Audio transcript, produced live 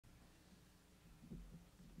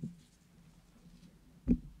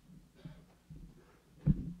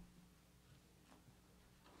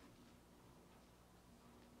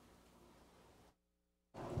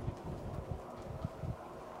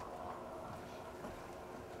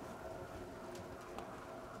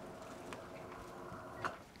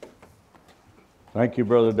Thank you,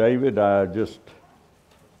 Brother David. I just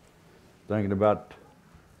thinking about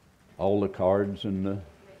all the cards and the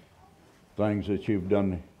things that you've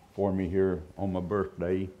done for me here on my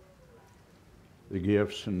birthday, the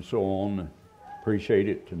gifts and so on. Appreciate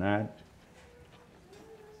it tonight.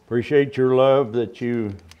 Appreciate your love that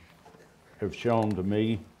you have shown to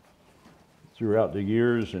me throughout the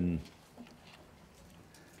years, and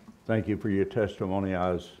thank you for your testimony.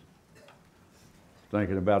 I was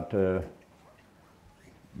thinking about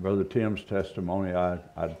Brother Tim's testimony.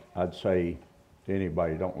 I'd say to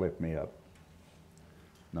anybody, don't lift me up,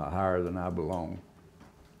 not higher than I belong.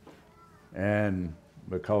 And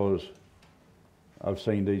because I've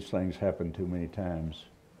seen these things happen too many times,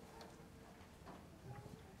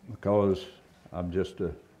 because I'm just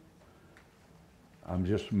a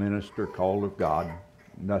minister called of God,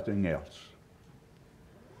 nothing else.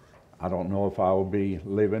 I don't know if I will be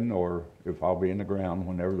living or if I'll be in the ground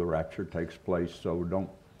whenever the rapture takes place, so don't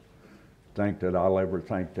think that I'll ever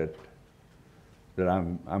think that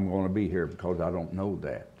I'm going to be here, because I don't know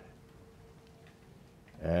that.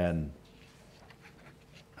 And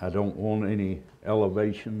I don't want any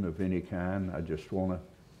elevation of any kind. I just want to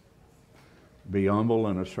be humble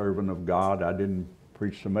and a servant of God. I didn't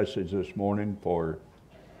preach the message this morning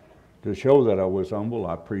to show that I was humble.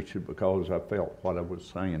 I preached it because I felt what I was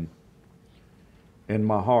saying in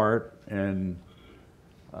my heart, and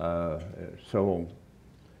so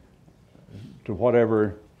to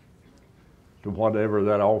whatever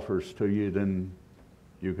that offers to you, then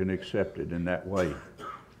you can accept it in that way.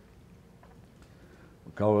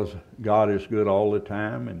 Because God is good all the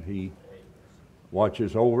time, and He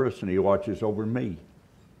watches over us, and He watches over me.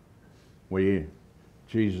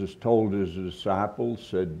 Jesus told His disciples,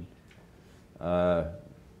 said, I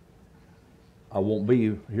won't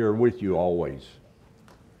be here with you always.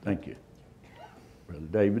 Thank you, Brother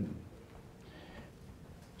David.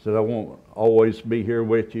 Said, I won't always be here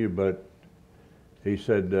with you, but He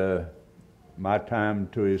said, my time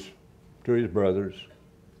to his brothers,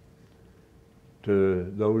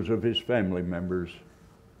 to those of His family members,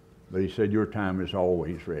 but He said, your time is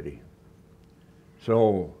always ready.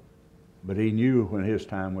 So, but He knew when His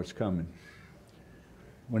time was coming.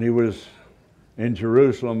 When He was in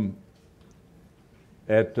Jerusalem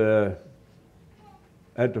at the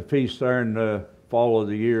feast there in the fall of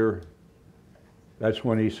the year, that's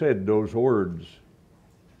when He said those words.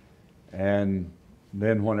 And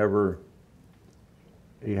then whenever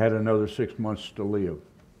He had another 6 months to live,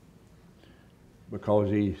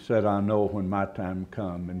 because He said, I know when my time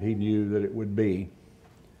come, and He knew that it would be.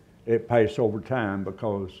 It passed over time,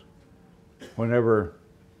 because whenever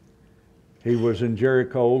He was in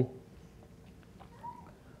Jericho,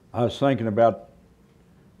 I was thinking about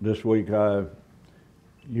this week,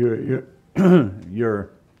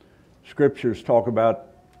 your scriptures talk about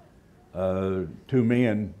two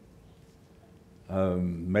men,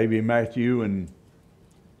 maybe Matthew and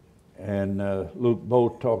Luke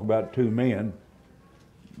both talk about two men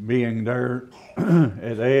being there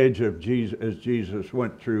at the edge of Jesus as Jesus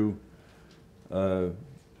went through,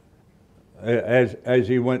 as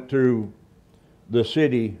He went through the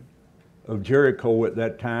city of Jericho at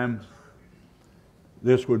that time.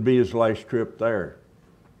 This would be His last trip there.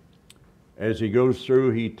 As He goes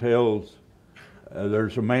through, He tells,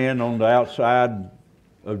 there's a man on the outside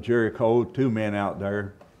of Jericho, two men out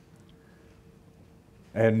there,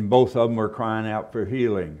 and both of them are crying out for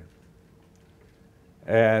healing.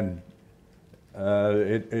 And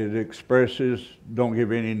it expresses, don't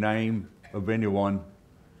give any name of anyone,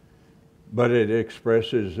 but it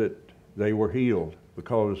expresses that they were healed,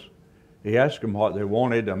 because He asked them what they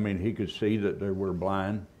wanted. I mean, He could see that they were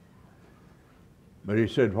blind. But He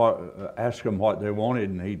said, ask them what they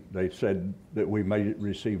wanted, and they said that we may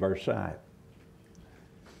receive our sight.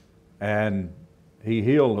 And He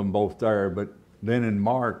healed them both there. But then in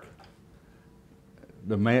Mark,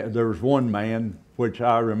 there was one man, which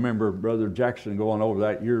I remember Brother Jackson going over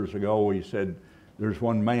that years ago. He said, there's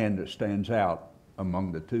one man that stands out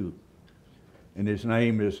among the two, and his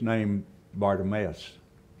name is named Bartimaeus.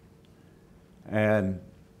 And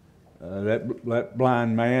that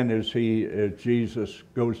blind man, as Jesus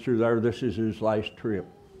goes through there, this is his last trip.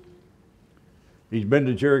 He's been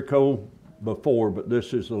to Jericho before, but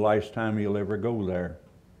this is the last time he'll ever go there.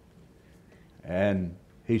 And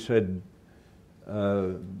he said,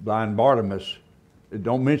 blind Bartimaeus,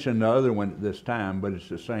 don't mention the other one at this time, but it's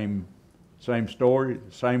the same story,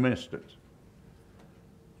 same instance.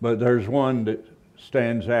 But there's one that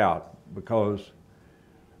stands out, because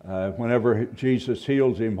whenever Jesus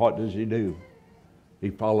heals him, what does He do? He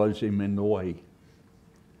follows Him in the way.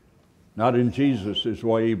 Not in Jesus'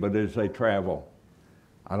 way, but as they travel.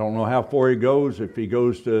 I don't know how far he goes, if he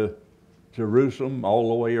goes to Jerusalem all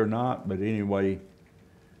the way or not, but anyway.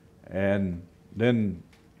 And then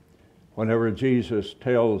whenever Jesus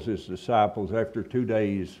tells his disciples after 2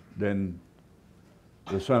 days, then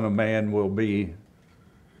the Son of Man will be,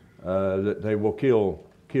 that they will kill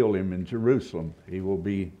him in Jerusalem. He will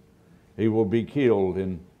be killed.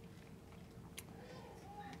 And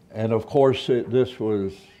of course this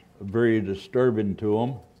was very disturbing to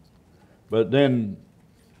them. But then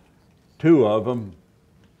two of them,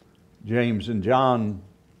 James and John's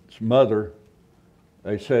mother,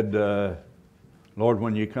 they said, Lord,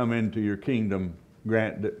 when you come into your kingdom,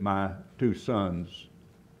 grant that my two sons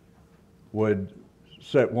would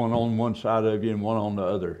set one on one side of you and one on the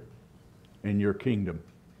other in your kingdom.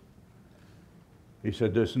 He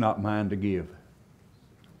said, this is not mine to give,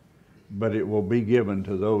 but it will be given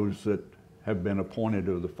to those that have been appointed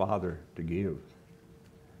of the Father to give.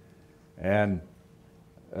 And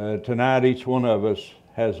tonight each one of us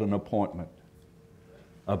has an appointment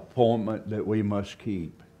that we must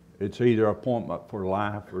keep. It's either appointment for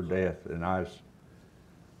life or death. And I was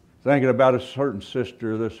thinking about a certain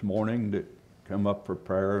sister this morning that come up for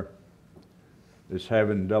prayer that's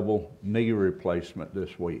having double knee replacement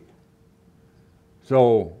this week.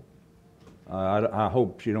 So I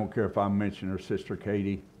hope she don't care if I mention her, Sister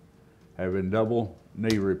Katie, having double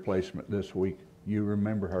knee replacement this week. You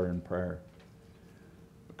remember her in prayer,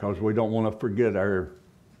 because we don't want to forget our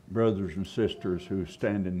brothers and sisters who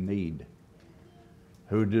stand in need,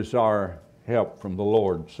 who desire help from the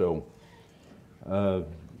Lord. So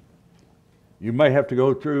you may have to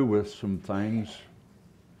go through with some things.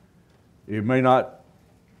 You may not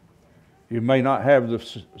have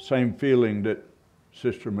the same feeling that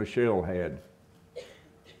Sister Michelle had.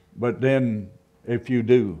 But then if you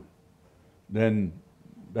do, then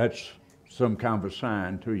that's some kind of a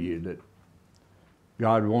sign to you that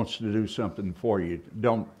God wants to do something for you.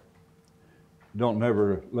 Don't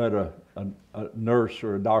never let a nurse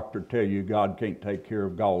or a doctor tell you God can't take care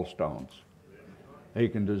of gallstones. He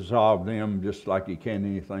can dissolve them just like he can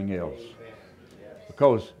anything else.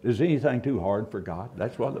 Because is anything too hard for God?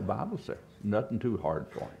 That's what the Bible says. Nothing too hard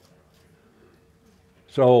for him.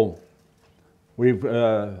 So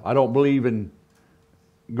I don't believe in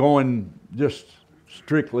going just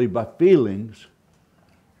strictly by feelings,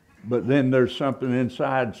 but then there's something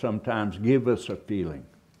inside sometimes give us a feeling.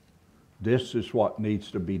 This is what needs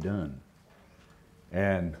to be done.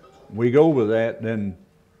 And we go with that, then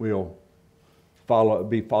we'll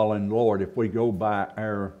be following the Lord. If we go by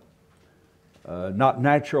our not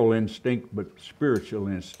natural instinct, but spiritual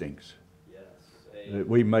instincts, that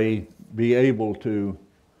we may be able to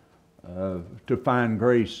find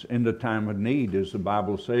grace in the time of need, as the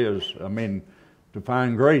Bible says. I mean, to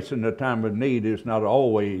find grace in the time of need is not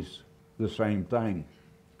always the same thing.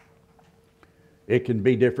 It can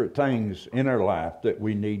be different things in our life that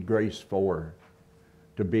we need grace for,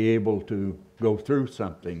 to be able to go through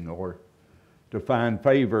something or to find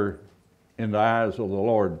favor in the eyes of the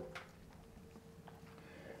Lord.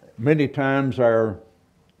 Many times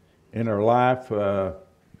in our life,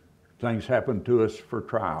 things happen to us for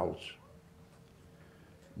trials.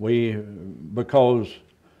 Because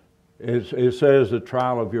it says the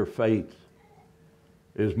trial of your faith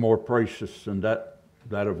is more precious than that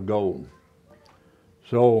of gold.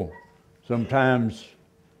 So sometimes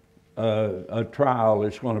a trial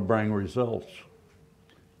is going to bring results.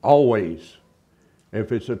 Always.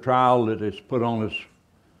 If it's a trial that is put on us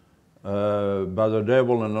by the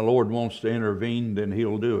devil and the Lord wants to intervene, then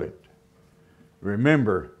he'll do it.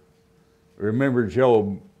 Remember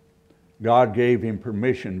Job. God gave him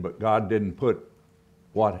permission, but God didn't put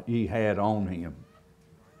what he had on him.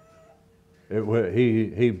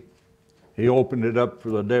 He opened it up for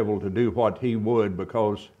the devil to do what he would,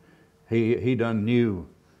 because he done knew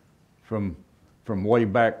from way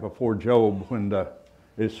back before Job,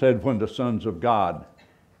 it said when the sons of God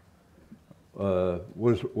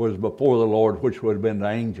was before the Lord, which would have been the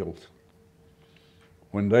angels,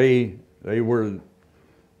 when they were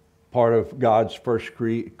part of God's first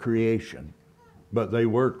creation, but they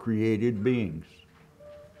were created beings.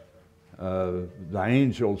 The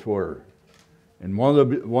angels were. And one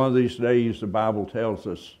of these days, the Bible tells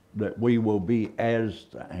us that we will be as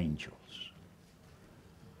the angels.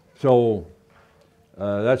 So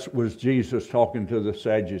that was Jesus talking to the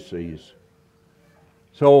Sadducees.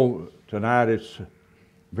 So tonight it's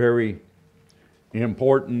very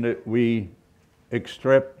important that we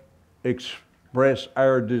express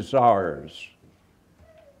our desires,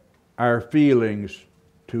 our feelings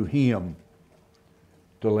to Him,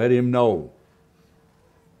 to let Him know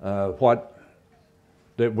what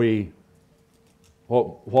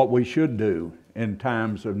what we should do in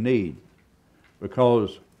times of need,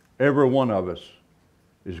 because every one of us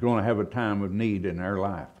is going to have a time of need in our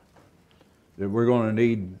life, that we're going to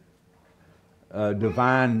need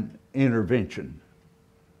divine intervention,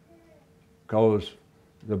 because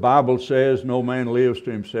the Bible says no man lives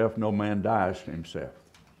to himself, no man dies to himself.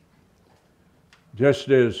 Just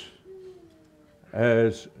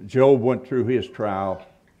as Job went through his trial,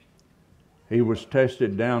 he was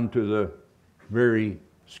tested down to the very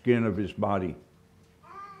skin of his body.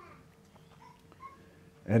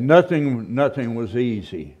 And nothing was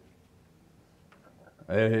easy.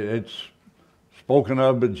 It's spoken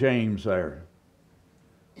of by James there,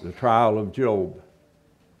 the trial of Job.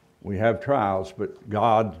 We have trials, but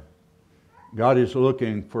God is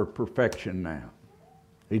looking for perfection now.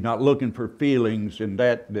 He's not looking for feelings in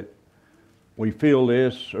that we feel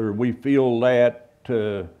this or we feel that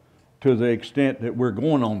to the extent that we're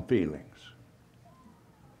going on feelings.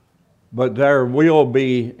 But there will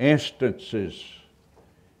be instances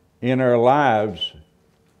in our lives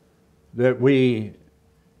that we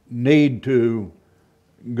need to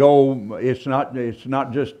go. It's not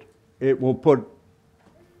just, it will put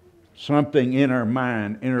something in our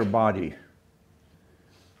mind, in our body,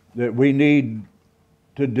 that we need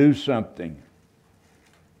to do something.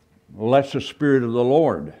 Well, that's the Spirit of the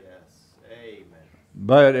Lord. Yes. Amen.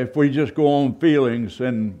 But if we just go on feelings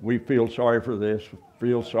and we feel sorry for this,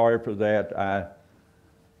 feel sorry for that. I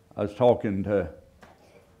was talking to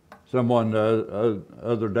someone the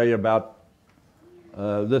other day about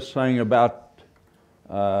this thing about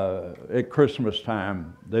at Christmas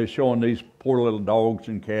time. They're showing these poor little dogs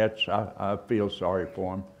and cats. I feel sorry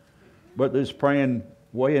for them. But they're praying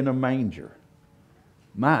way in a manger.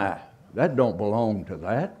 My, that don't belong to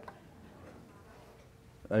that.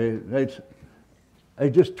 They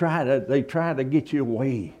just try to get you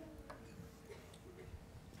away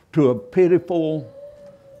to a pitiful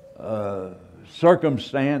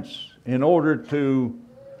circumstance in order to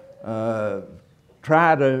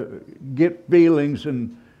try to get feelings.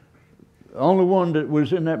 And the only one that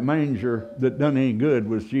was in that manger that done any good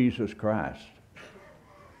was Jesus Christ.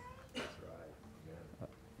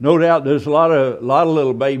 No doubt there's a lot of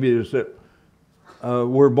little babies that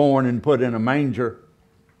were born and put in a manger,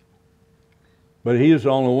 but He's the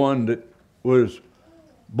only one that was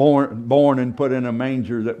born and put in a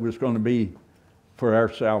manger that was going to be for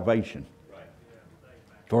our salvation.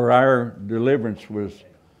 For our deliverance was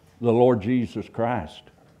the Lord Jesus Christ.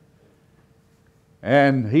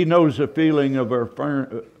 And He knows the feeling of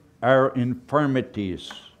our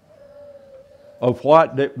infirmities, of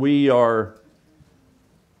what that we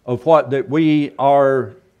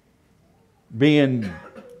are being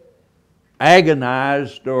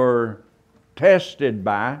agonized or tested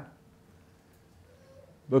by,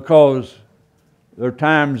 because there are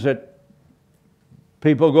times that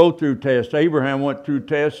people go through tests. Abraham went through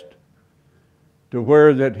tests to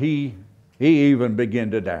where that he even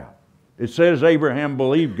began to doubt. It says Abraham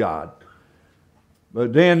believed God.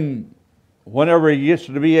 But then whenever he gets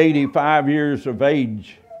to be 85 years of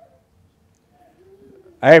age,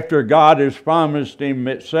 after God has promised him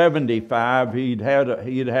at 75 he'd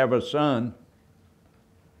have a son,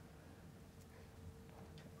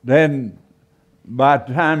 then by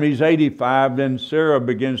the time he's 85, then Sarah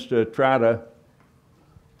begins to try to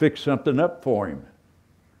fix something up for him.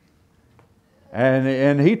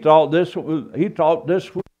 And he thought this was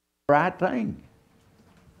the right thing.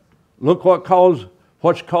 Look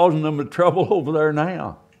what's causing them the trouble over there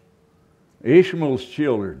now. Ishmael's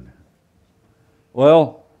children.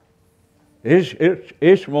 Well,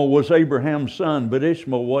 Ishmael was Abraham's son, but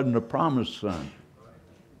Ishmael wasn't a promised son.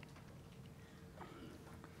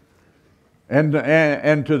 And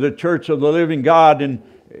to the church of the living God, and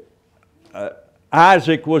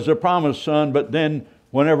Isaac was a promised son, but then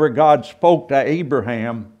whenever God spoke to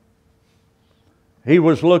Abraham, He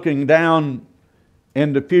was looking down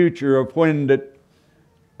in the future of when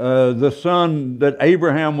the son that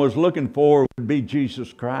Abraham was looking for would be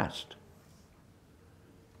Jesus Christ.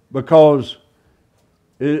 Because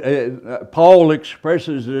Paul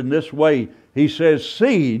expresses it in this way. He says,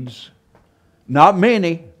 seeds, not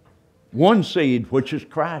many, one seed, which is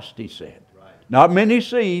Christ, he said. Right. Not many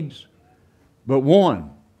seeds, but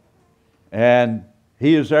one. And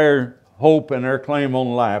He is our hope and our claim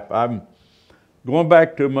on life. I'm going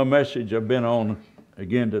back to my message I've been on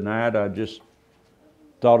again tonight. I just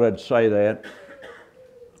thought I'd say that.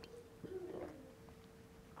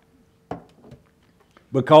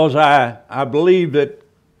 Because I believe that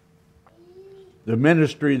the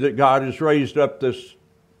ministry that God has raised up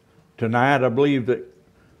tonight, I believe that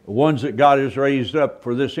the ones that God has raised up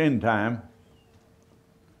for this end time,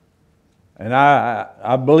 And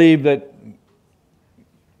I believe that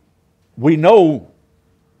we know,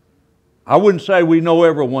 I wouldn't say we know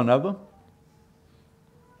every one of them,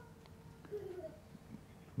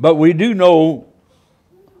 but we do know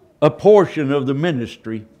a portion of the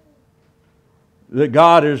ministry that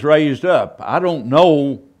God has raised up. I don't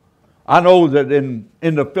know. I know that in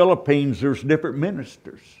the Philippines there's different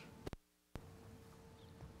ministers.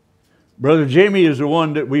 Brother Jimmy is the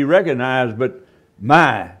one that we recognize, but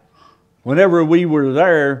whenever we were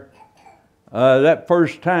there, that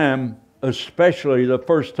first time, especially the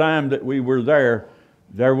first time that we were there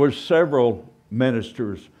was several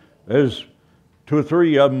ministers. There's 2 or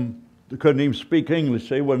 3 of them that couldn't even speak English.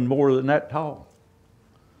 They wasn't more than that tall.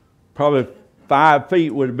 Probably 5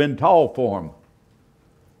 feet would have been tall for them.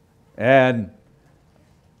 And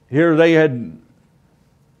here they had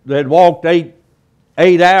walked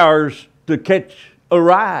eight hours to catch a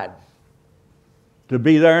ride, to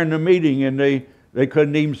be there in the meeting, and they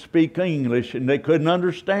couldn't even speak English, and they couldn't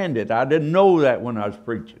understand it. I didn't know that when I was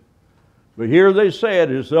preaching. But here they said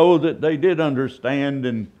as though that they did understand,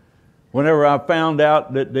 and whenever I found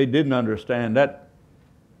out that they didn't understand, that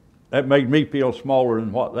made me feel smaller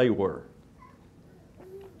than what they were.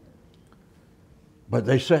 But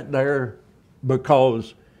they sat there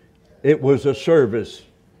because it was a service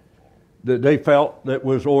that they felt that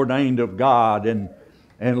was ordained of God. And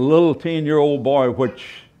a little 10-year-old boy, which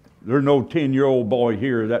there's no 10-year-old boy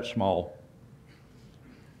here that small.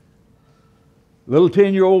 Little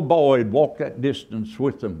 10-year-old boy had walked that distance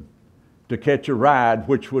with them to catch a ride,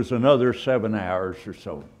 which was another 7 hours or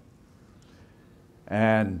so.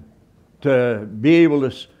 And to be able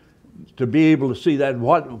to see that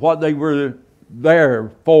what they were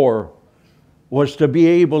there for was to be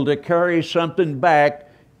able to carry something back,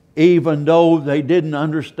 even though they didn't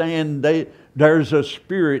understand. There's a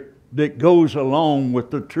spirit that goes along with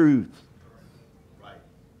the truth, right,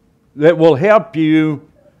 that will help you,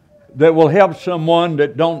 that will help someone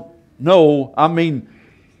that don't know. I mean,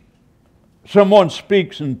 someone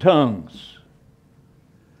speaks in tongues.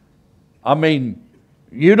 I mean,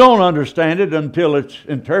 you don't understand it until it's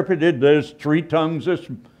interpreted. There's 3 tongues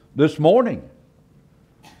this morning.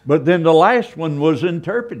 But then the last one was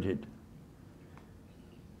interpreted.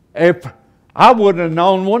 If I wouldn't have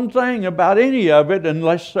known one thing about any of it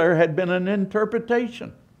unless there had been an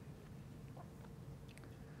interpretation.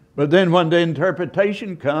 But then when the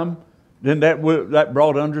interpretation come, then that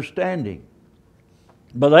brought understanding.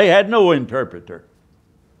 But they had no interpreter.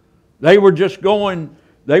 They were just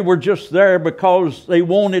there because they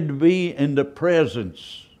wanted to be in the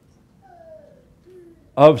presence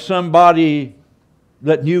of somebody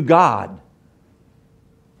that knew God.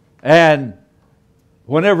 And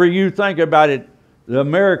whenever you think about it, the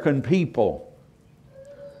American people,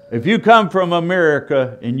 if you come from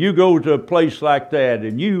America and you go to a place like that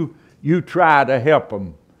and you try to help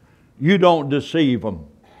them, you don't deceive them,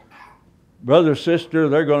 brother, sister,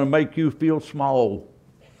 they're going to make you feel small.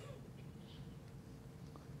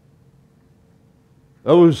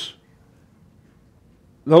 Those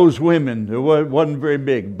women, it wasn't very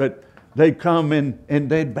big, but they'd come in and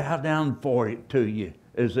they'd bow down for it to you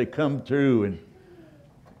as they come through and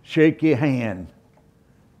shake your hand.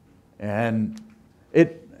 And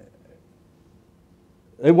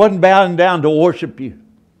they wasn't bowing down to worship you,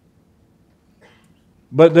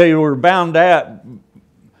 but they were bound out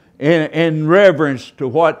in reverence to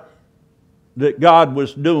what that God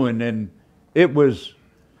was doing. And it was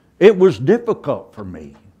difficult for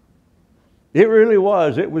me. It really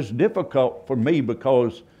was. It was difficult for me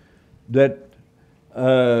because that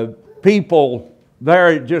people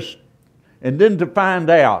there just, and then to find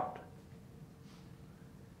out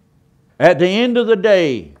at the end of the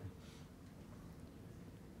day,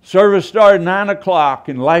 service started 9 o'clock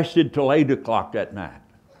and lasted till 8 o'clock that night.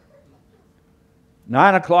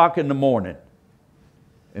 9 o'clock in the morning,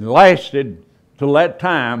 and lasted till that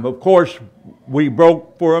time. Of course, we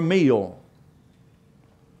broke for a meal.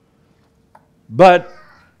 But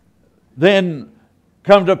then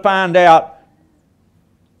come to find out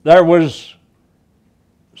there was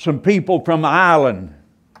some people from the island.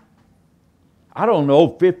 I don't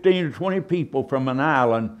know, 15 or 20 people from an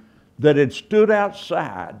island that had stood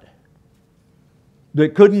outside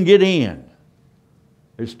that couldn't get in.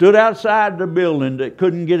 They stood outside the building that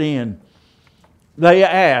couldn't get in. They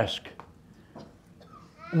asked,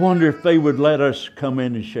 wonder if they would let us come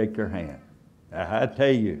in and shake their hand. I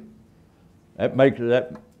tell you, that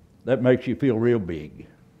makes you feel real big.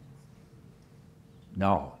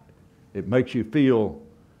 No, it makes you feel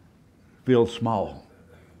small.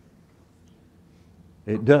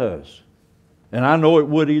 It does. And I know it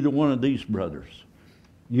would either one of these brothers.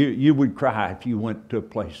 You would cry if you went to a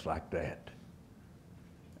place like that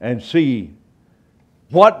and see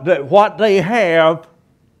what they have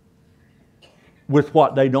with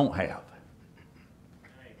what they don't have.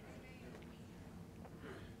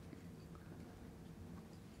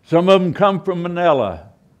 Some of them come from Manila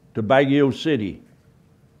to Baguio City.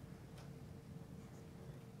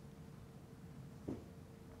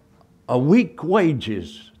 A week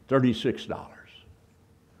wages, $36.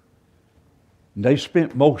 And they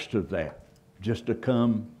spent most of that just to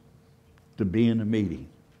come to be in a meeting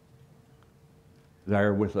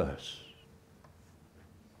there with us.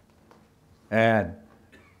 And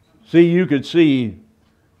see, you could see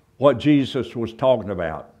what Jesus was talking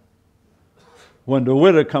about. When the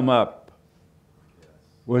widow come up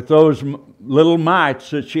with those little mites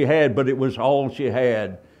that she had, but it was all she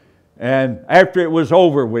had. And after it was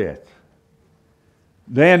over with,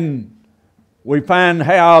 then we find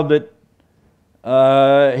how that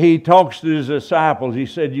he talks to his disciples. He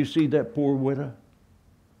said, you see that poor widow?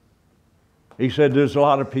 He said, there's a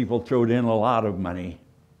lot of people thrown in a lot of money.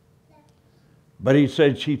 But he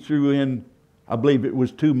said she threw in, I believe it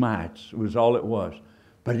was 2 mites. It was all it was.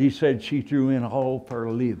 But he said she threw in all of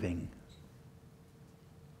her living.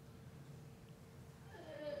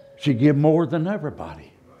 She gave more than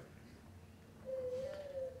everybody.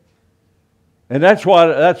 And that's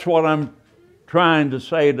what I'm trying to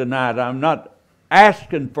say tonight. I'm not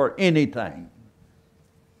asking for anything.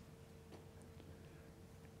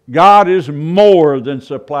 God is more than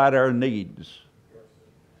supplied our needs.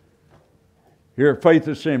 Here at Faith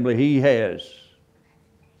Assembly, He has.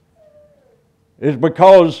 It's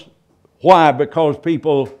because, why? Because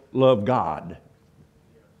people love God.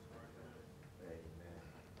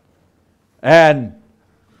 And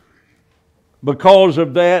because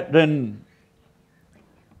of that, then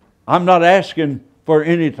I'm not asking for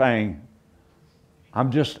anything.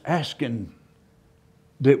 I'm just asking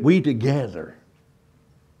that we together,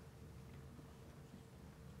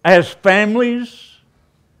 as families,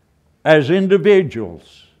 as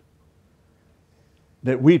individuals,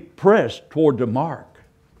 that we press toward the mark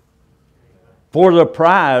for the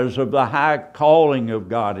prize of the high calling of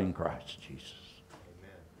God in Christ Jesus.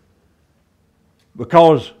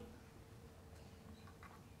 Because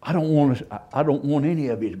I don't want any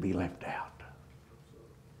of you to be left out.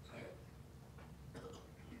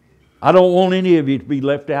 I don't want any of you to be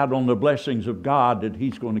left out on the blessings of God that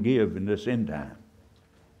He's going to give in this end time.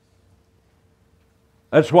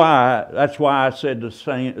 That's why I said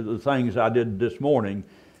the things I did this morning.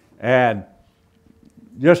 And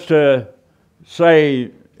just to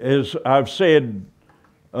say, as I've said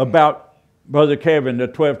about Brother Kevin, the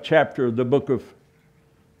 12th chapter of the book of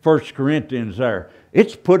 1 Corinthians there,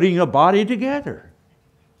 it's putting a body together.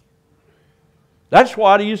 That's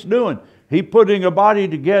what he's doing. He's putting a body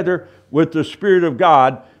together with the Spirit of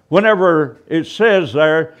God. Whenever it says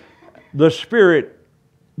there, the Spirit,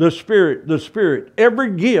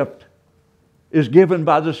 every gift is given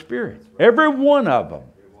by the Spirit. Every one of them.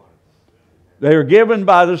 They are given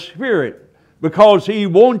by the Spirit because He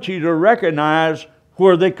wants you to recognize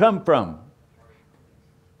where they come from.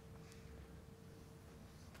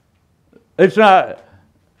 It's not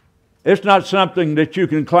something that you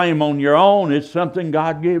can claim on your own. It's something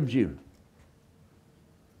God gives you.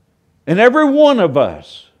 And every one of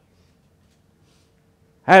us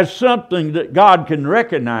has something that God can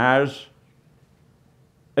recognize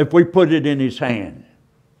if we put it in His hand.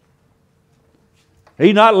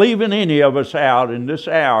 He's not leaving any of us out in this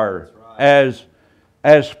hour as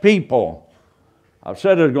people. I've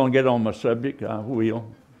said I was going to get on my subject. I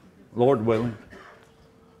will, Lord willing.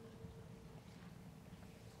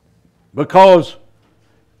 Because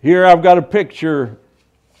here I've got a picture.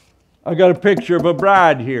 I've got a picture of a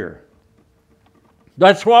bride here.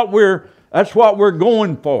 That's what we're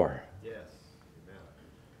going for. Yes.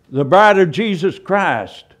 The bride of Jesus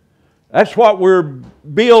Christ. That's what we're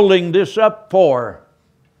building this up for.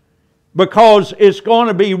 Because it's going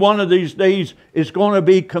to be one of these days, it's going to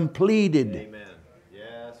be completed. Amen.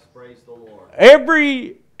 Yes, praise the Lord.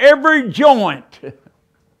 Every joint,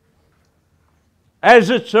 as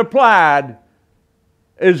it's supplied,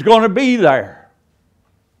 is going to be there.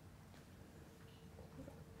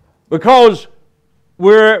 Because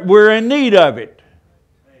we're in need of it.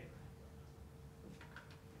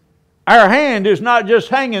 Our hand is not just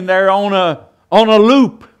hanging there on a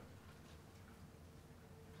loop.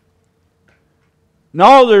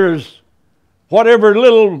 No, there's whatever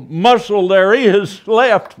little muscle there is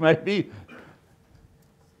left, maybe.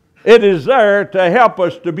 It is there to help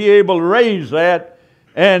us to be able to raise that.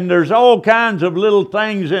 And there's all kinds of little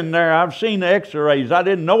things in there. I've seen the x-rays. I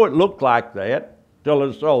didn't know it looked like that. till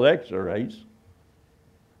I saw the x-rays.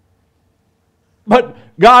 But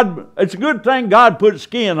God, it's a good thing God put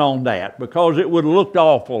skin on that, because it would have looked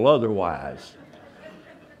awful otherwise.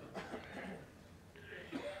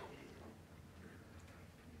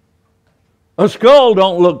 A skull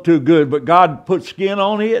don't look too good, but God put skin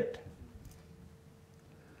on it.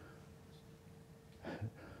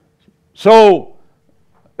 So,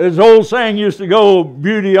 as the old saying used to go,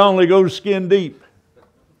 beauty only goes skin deep.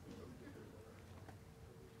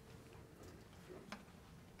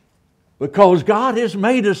 Because God has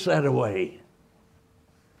made us that way.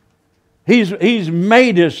 He's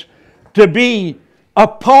made us to be a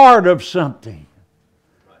part of something.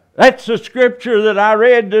 That's the scripture that I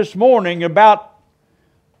read this morning about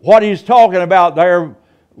what he's talking about there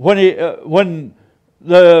when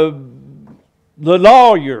the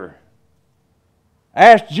lawyer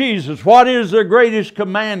asked Jesus, what is the greatest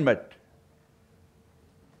commandment?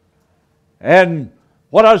 And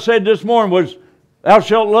what I said this morning was, thou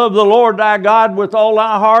shalt love the Lord thy God with all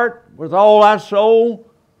thy heart, with all thy soul,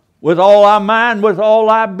 with all thy mind, with all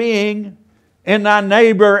thy being, and thy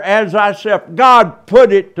neighbor as thyself. God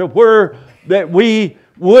put it to where that we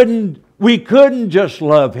couldn't just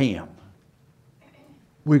love Him.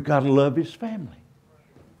 We've got to love His family.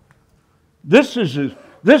 This is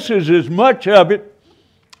as much of it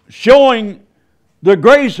showing the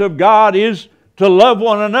grace of God is to love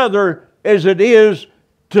one another as it is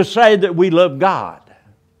to say that we love God.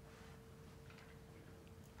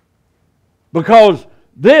 Because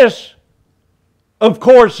this, of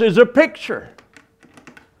course, is a picture.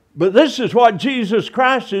 But this is what Jesus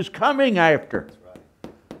Christ is coming after.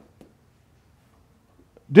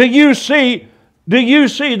 Do you see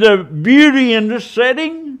the beauty in this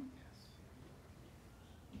setting?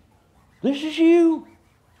 This is you.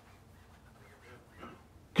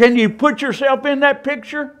 Can you put yourself in that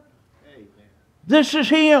picture? This is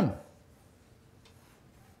Him.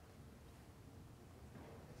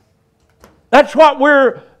 That's what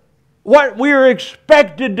we're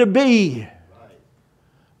expected to be.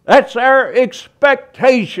 That's our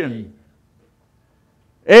expectation.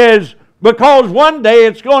 Is because one day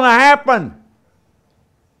it's going to happen.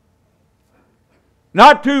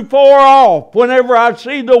 Not too far off, whenever I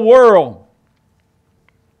see the world,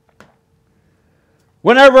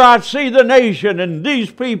 whenever I see the nation and these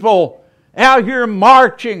people out here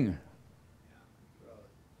marching,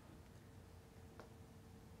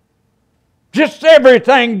 just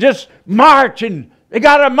everything, just marching. They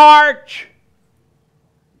got to march.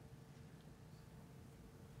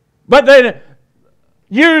 But then,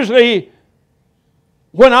 usually,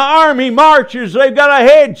 when an army marches, they've got a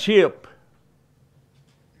headship.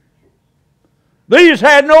 These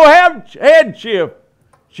had no headship.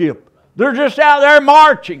 They're just out there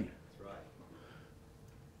marching.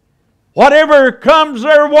 Whatever comes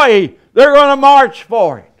their way, they're going to march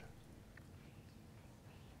for it.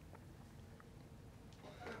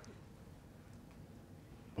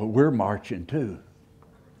 But we're marching too.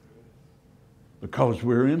 Because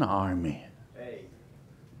we're in an army.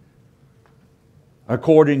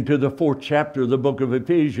 According to the 4th chapter of the book of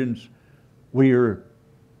Ephesians, we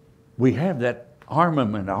have that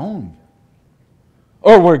armament on.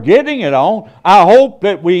 Or we're getting it on. I hope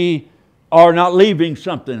that we are not leaving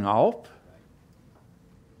something off.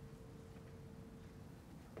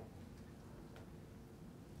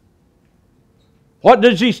 What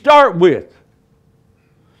does he start with?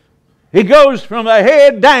 He goes from the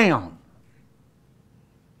head down.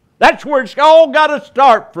 That's where it's all got to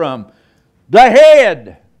start from. The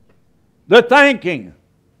head, the thinking.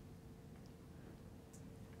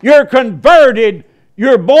 You're converted,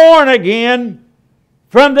 you're born again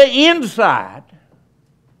from the inside.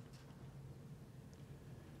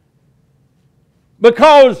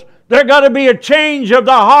 Because there's got to be a change of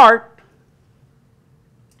the heart.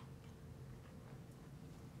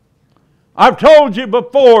 I've told you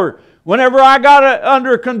before, whenever I got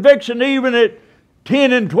under conviction, even at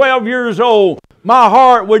 10 and 12 years old, my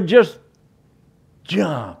heart would just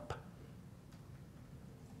jump.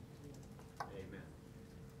 Amen.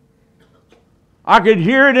 I could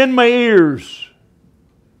hear it in my ears.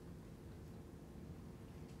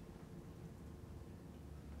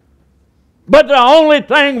 But the only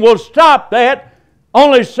thing will stop that,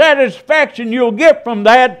 only satisfaction you'll get from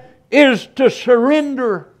that, is to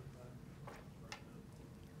surrender.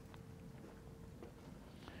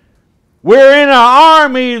 We're in an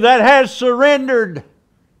army that has surrendered.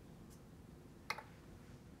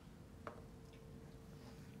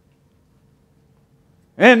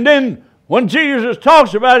 And then when Jesus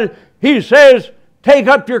talks about it, He says, take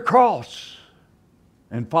up your cross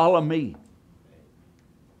and follow me.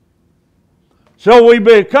 So we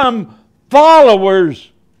become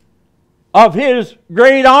followers of His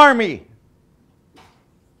great army.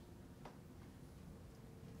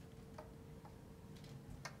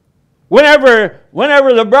 Whenever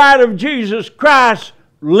the bride of Jesus Christ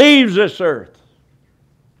leaves this earth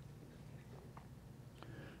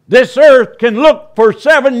can look for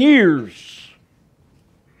 7 years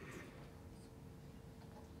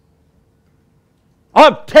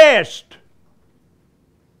of test,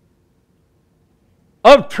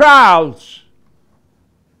 of trials,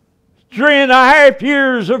 3.5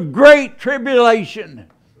 years of great tribulation.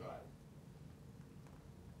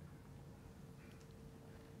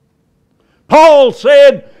 Paul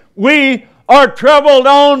said, we are troubled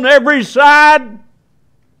on every side,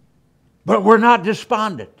 but we're not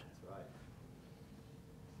despondent.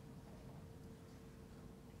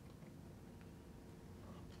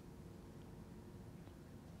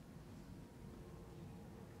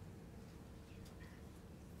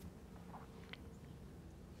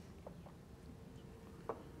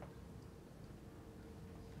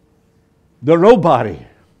 The nobody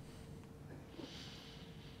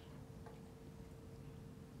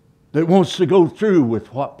that wants to go through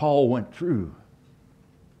with what Paul went through.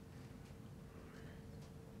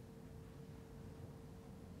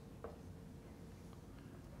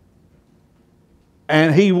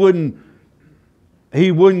 And he wouldn't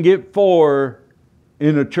get 4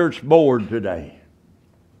 in a church board today,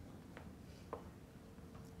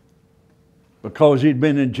 because he'd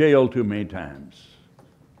been in jail too many times.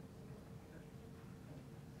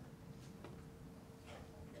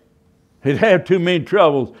 He'd had too many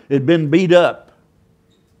troubles. He'd been beat up.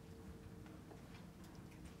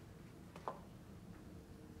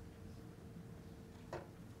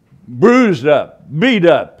 Bruised up, beat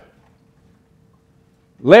up,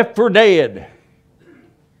 left for dead.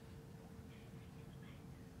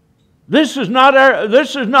 This is not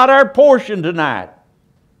our portion tonight.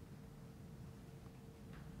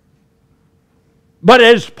 But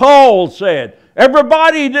as Paul said,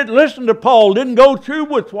 everybody that listened to Paul didn't go through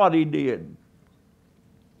with what he did.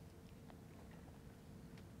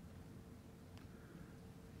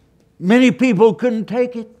 Many people couldn't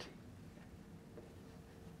take it.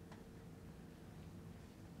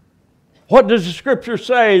 What does the Scripture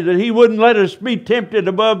say? That He wouldn't let us be tempted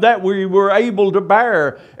above that we were able to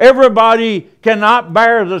bear. Everybody cannot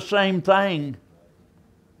bear the same thing.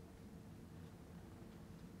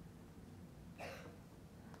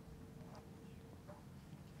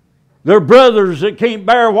 There are brothers that can't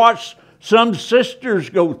bear what some sisters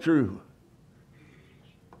go through.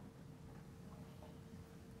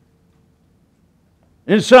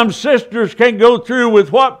 And some sisters can't go through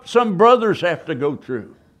with what some brothers have to go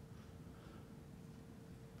through.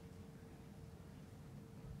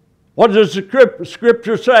 What does the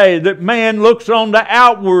Scripture say? That man looks on the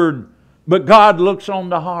outward, but God looks on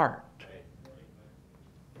the heart.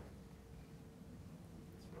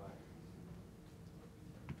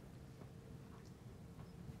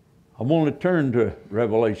 I want to turn to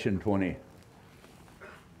Revelation 20.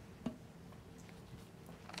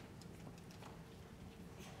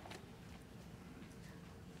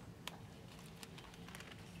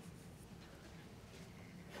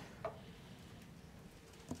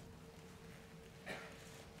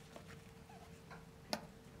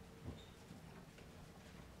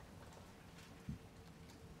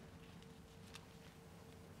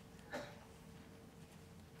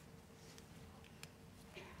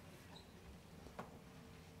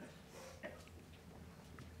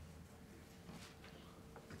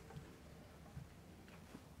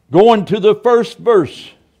 Going to the first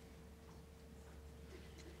verse.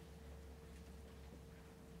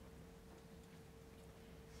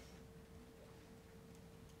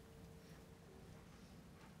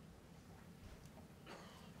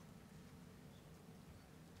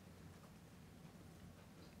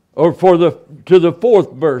 Or to the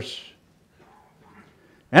 4th verse.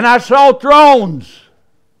 And I saw thrones.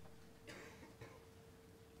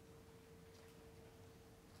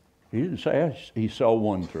 He didn't say he saw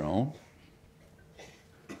one throne.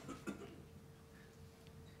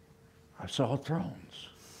 I saw thrones.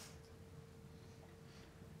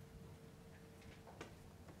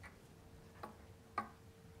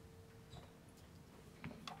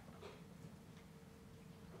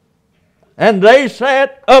 And they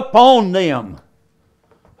sat upon them.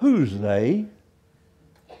 Who's they?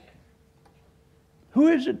 Who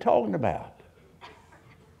is it talking about?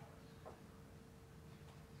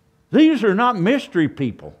 These are not mystery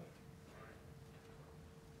people.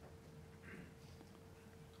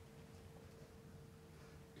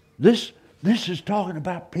 This is talking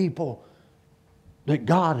about people that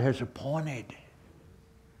God has appointed.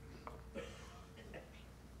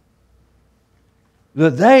 The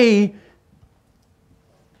they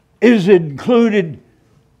is included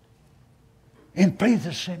in Faith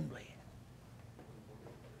Assembly.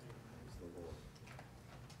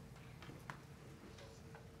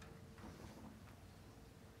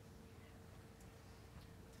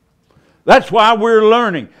 That's why we're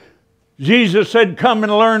learning. Jesus said, "Come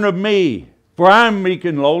and learn of me, for I am meek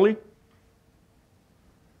and lowly."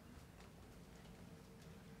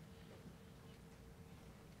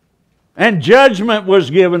 And judgment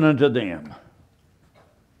was given unto them.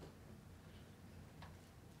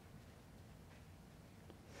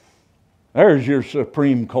 There's your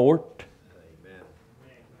Supreme Court. Amen.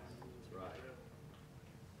 That's right.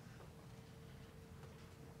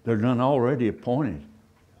 They're done already appointed.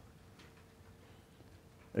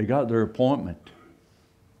 They got their appointment.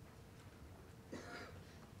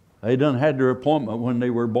 They done had their appointment when they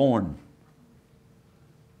were born.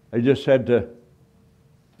 They just had to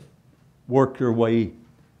work their way.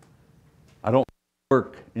 I don't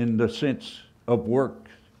work in the sense of work.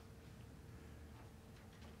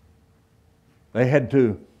 They had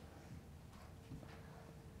to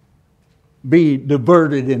be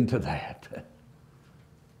diverted into that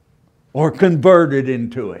or converted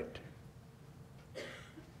into it.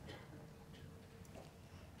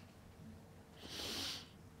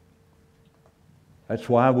 That's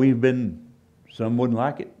why some wouldn't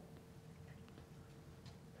like it.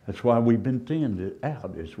 That's why we've been thinned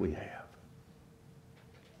out as we have.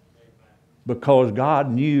 Because God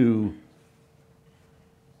knew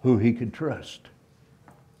who He could trust.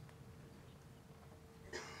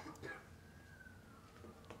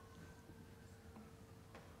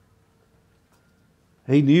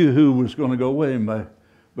 He knew who was going to go with Him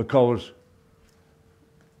because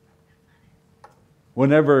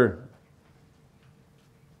whenever,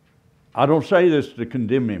 I don't say this to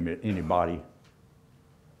condemn anybody,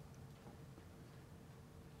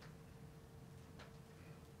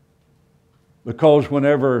 because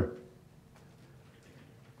whenever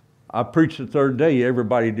I preached the third day,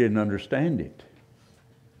 everybody didn't understand it.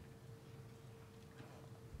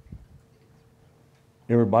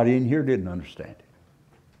 Everybody in here didn't understand it.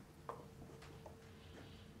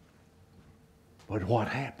 But what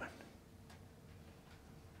happened?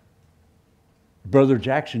 Brother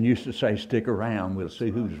Jackson used to say, "Stick around, we'll see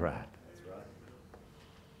who's right." That's right.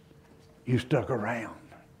 You stuck around.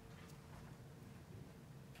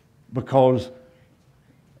 Because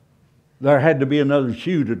there had to be another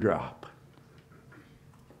shoe to drop.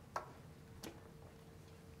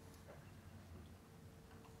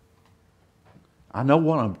 I know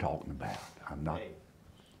what I'm talking about.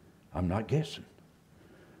 I'm not guessing.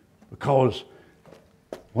 Because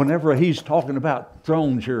whenever he's talking about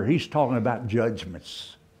thrones here, he's talking about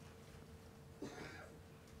judgments.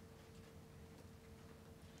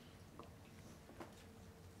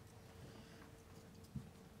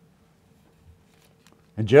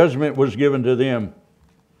 And judgment was given to them.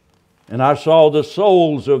 And I saw the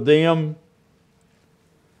souls of them.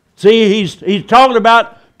 See, he's talking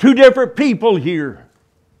about two different people here.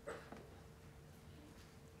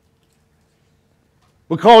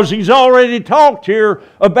 Because he's already talked here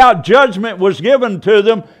about judgment was given to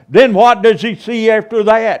them. Then what does he see after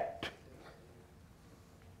that?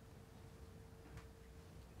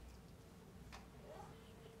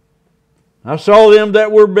 I saw them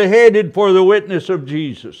that were beheaded for the witness of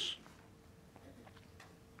Jesus.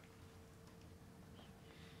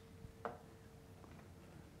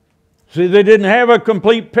 See, they didn't have a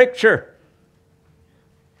complete picture.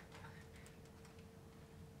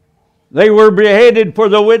 They were beheaded for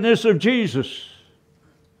the witness of Jesus.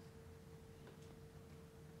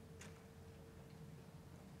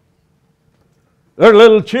 There are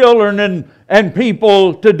little children and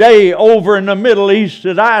people today over in the Middle East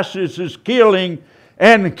that ISIS is killing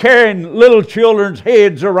and carrying little children's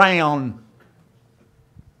heads around,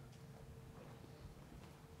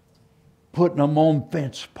 putting them on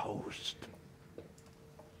fence posts.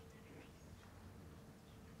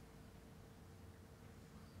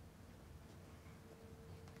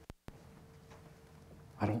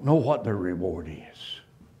 I don't know what their reward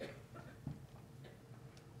is.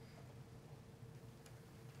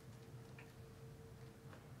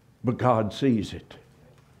 But God sees it.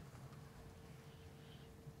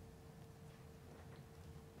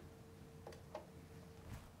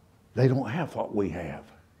 They don't have what we have.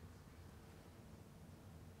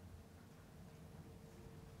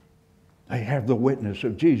 They have the witness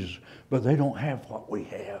of Jesus, but they don't have what we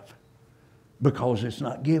have because it's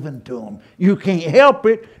not given to them. You can't help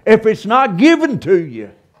it if it's not given to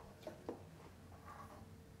you.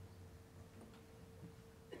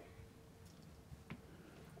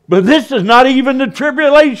 But this is not even the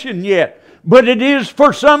tribulation yet. But it is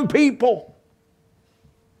for some people.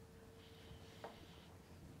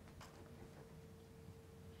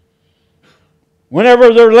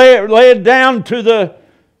 Whenever they're led down to the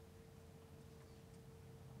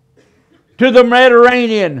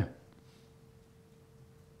Mediterranean,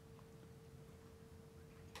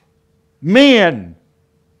 men,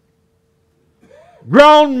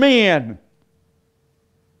 grown men,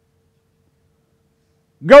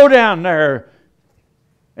 go down there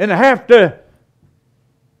and have to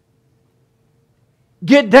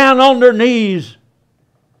get down on their knees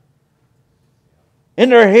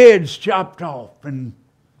and their heads chopped off and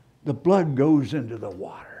the blood goes into the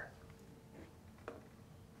water.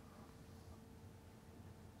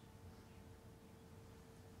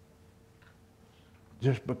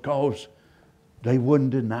 Just because they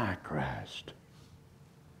wouldn't deny Christ.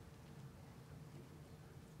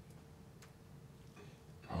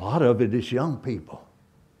 A lot of it is young people.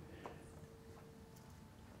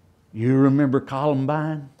 You remember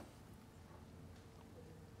Columbine?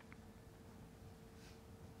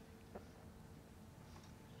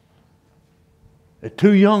 The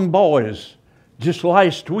two young boys just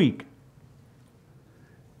last week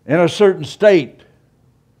in a certain state.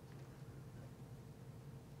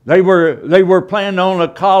 They were planning on a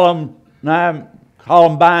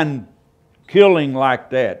Columbine killing like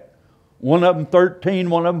that. One of them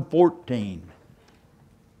 13, one of them 14.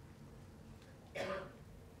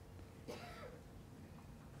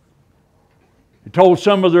 They told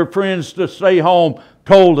some of their friends to stay home,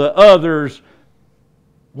 told the others,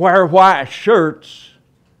 wear white shirts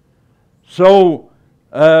so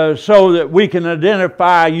that we can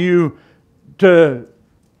identify you to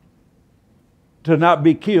not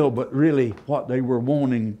be killed. But really what they were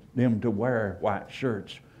wanting them to wear white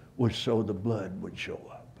shirts was so the blood would show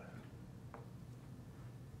up.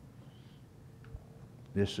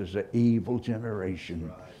 This is an evil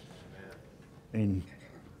generation. And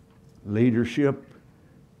leadership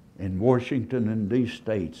in Washington and these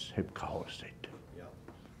states have caused it.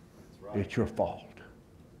 It's your fault.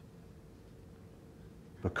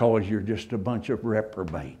 Because you're just a bunch of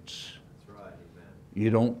reprobates. That's right. Amen. You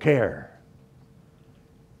don't care.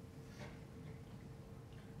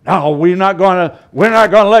 No, we're not going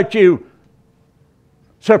to let you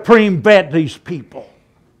supreme vet these people.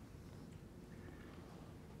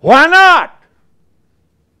 Why not?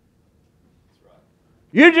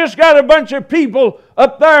 You just got a bunch of people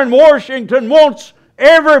up there in Washington wants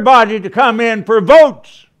everybody to come in for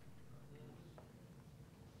votes.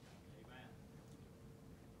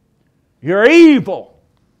 You're evil.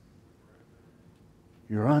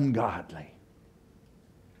 You're ungodly.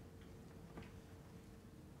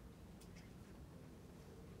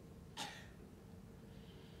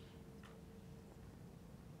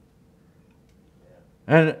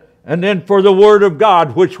 And then for the Word of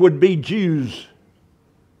God, which would be Jews.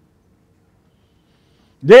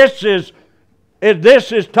 This is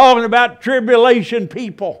talking about tribulation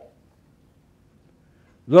people.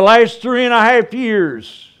 The last 3.5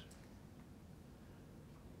 years.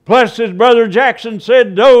 Plus, as Brother Jackson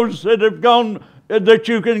said, those that have gone, that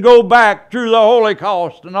you can go back through the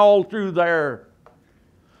Holocaust and all through there.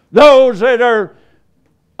 Those that are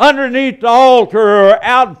underneath the altar or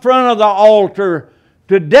out front of the altar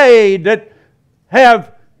today that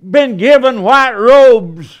have been given white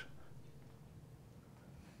robes.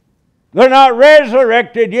 They're not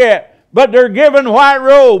resurrected yet, but they're given white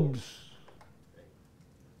robes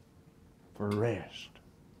for rest.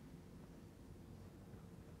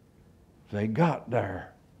 They got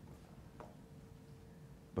there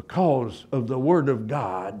because of the Word of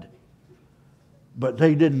God, but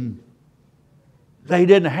they didn't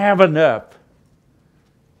have enough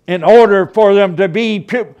in order for them to be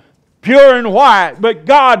pure and white. But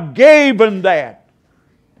God gave them that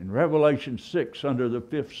in Revelation 6 under the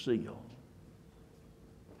 5th seal.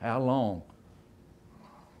 How long?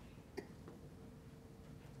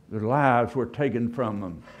 Their lives were taken from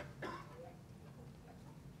them.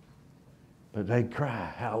 But they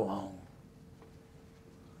cry, how long?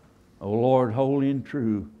 O Lord, holy and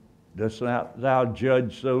true, dost thou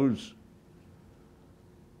judge those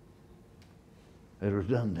that have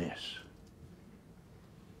done this?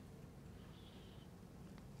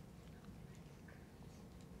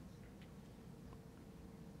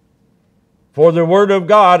 For the Word of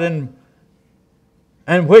God,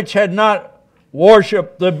 and which had not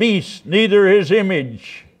worshipped the beast, neither his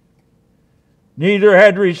image, neither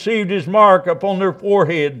had received his mark upon their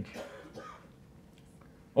forehead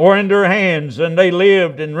or in their hands, and they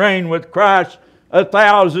lived and reigned with Christ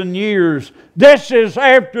 1,000 years. This is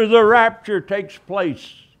after the rapture takes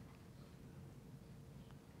place.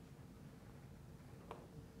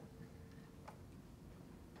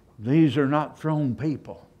 These are not throne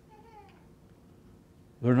people.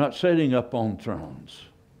 They're not sitting up on thrones.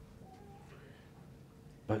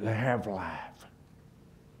 But they have life.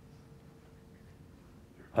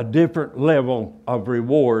 A different level of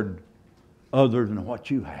reward other than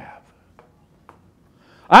what you have.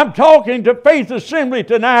 I'm talking to Faith Assembly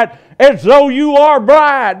tonight as though you are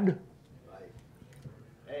bride.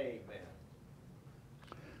 Amen.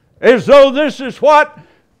 As though this is what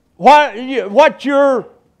you're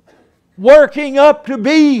working up to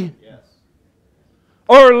be. Yes.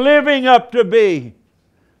 Or living up to be.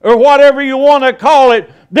 Or whatever you want to call it.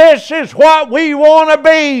 This is what we want to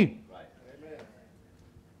be. Right. Amen.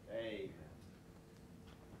 Amen.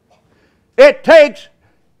 It takes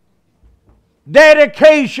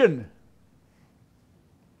dedication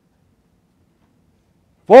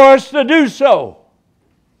for us to do so.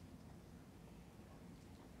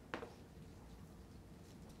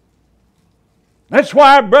 That's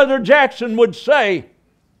why Brother Jackson would say,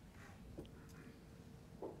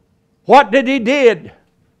 what did he did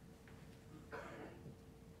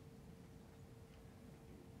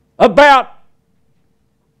about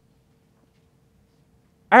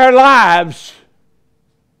our lives,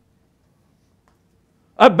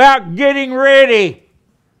 about getting ready.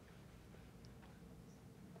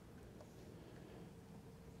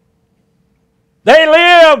 They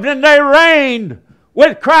lived and they reigned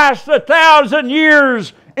with Christ 1,000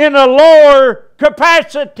 years in a lower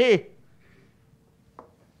capacity.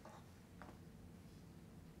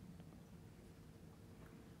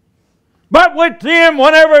 But with them,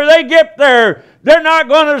 whenever they get there, they're not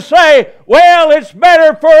going to say, well, it's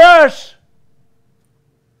better for us.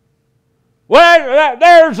 Well,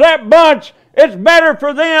 there's that bunch. It's better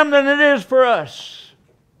for them than it is for us.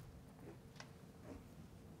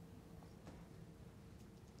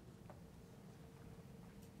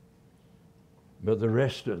 But the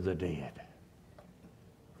rest of the dead,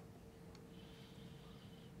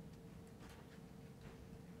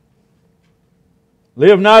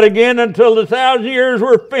 live not again until the 1,000 years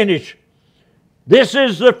were finished. This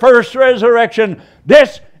is the first resurrection.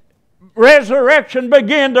 This resurrection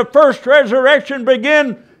began, the first resurrection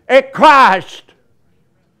began at Christ.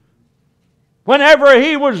 Whenever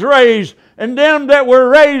He was raised, and them that were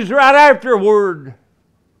raised right afterward.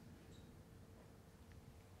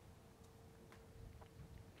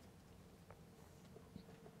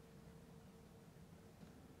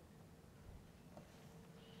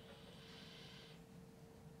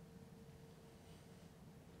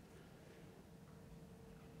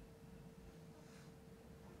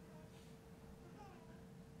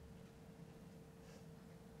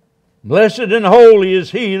 Blessed and holy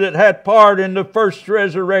is he that hath part in the first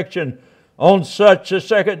resurrection. On such the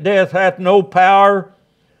second death hath no power,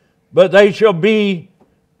 but they shall be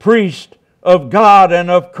priests of God and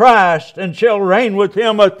of Christ, and shall reign with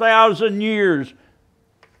Him 1,000 years.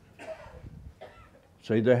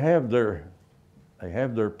 See, they have their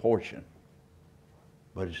portion,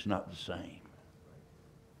 but it's not the same.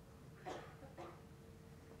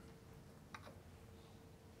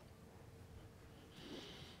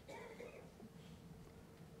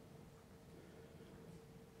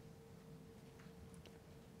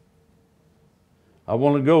 I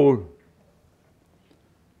want to go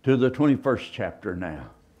to the 21st chapter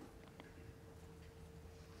now.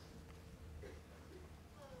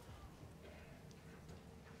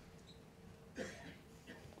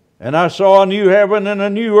 And I saw a new heaven and a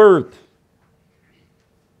new earth.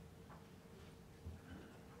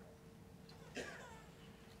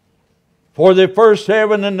 For the first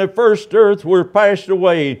heaven and the first earth were passed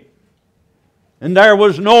away, and there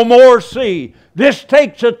was no more sea. This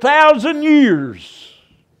takes 1,000 years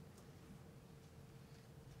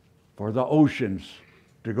for the oceans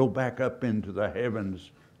to go back up into the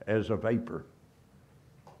heavens as a vapor.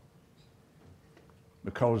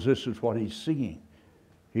 Because this is what He's seeing.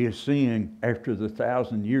 He is seeing, after the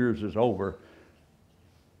 1,000 years is over,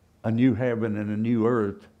 a new heaven and a new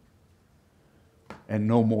earth, and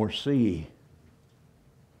no more sea.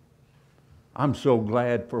 I'm so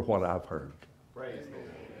glad for what I've heard. Praise the Lord.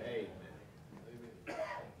 Amen.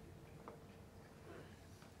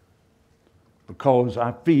 Because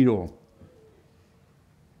I feel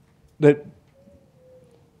that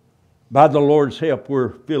by the Lord's help, we're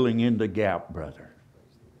filling in the gap, brother.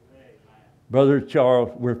 Brother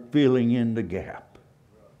Charles, we're filling in the gap.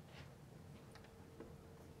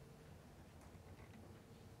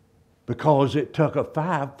 Because it took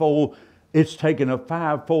it's taken a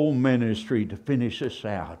fivefold ministry to finish this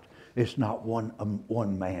out. It's not one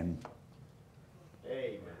man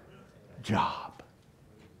Amen. job.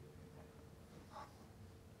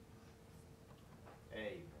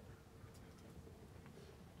 Amen.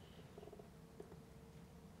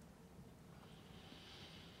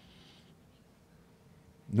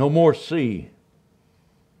 No more sea.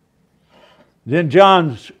 Then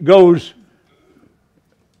John goes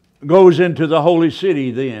into the holy city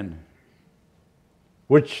then,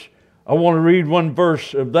 which I want to read one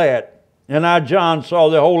verse of that. And I, John, saw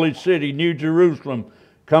the holy city, New Jerusalem,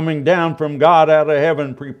 coming down from God out of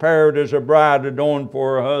heaven, prepared as a bride adorned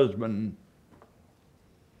for her husband.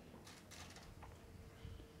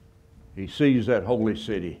 He sees that holy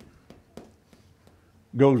city.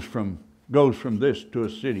 Goes from this to a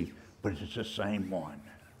city, but it's the same one.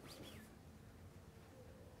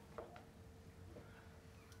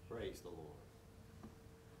 Praise the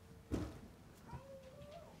Lord.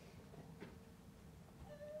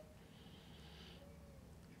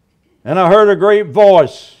 And I heard a great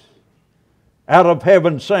voice out of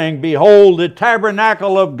heaven saying, Behold, the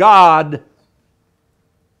tabernacle of God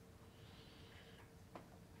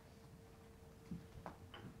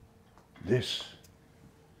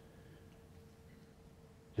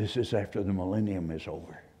This is after the millennium is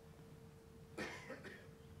over.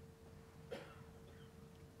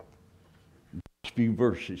 These few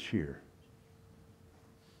verses here.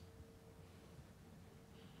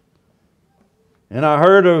 And I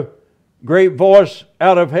heard a great voice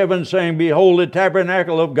out of heaven saying, Behold, the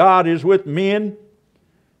tabernacle of God is with men,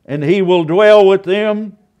 and He will dwell with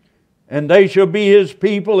them, and they shall be His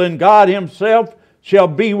people, and God Himself shall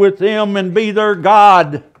be with them and be their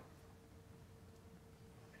God.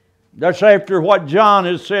 That's after what John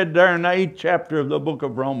has said there in the 8th chapter of the book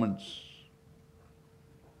of Romans.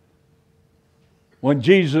 When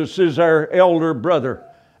Jesus is our elder brother,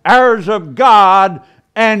 heirs of God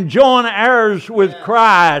and joint heirs with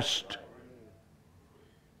Christ.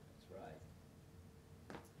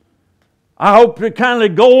 I hope to kind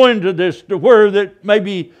of go into this to where that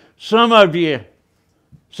maybe some of you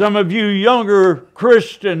younger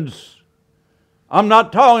Christians, I'm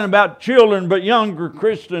not talking about children, but younger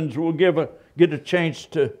Christians will get a chance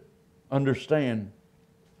to understand.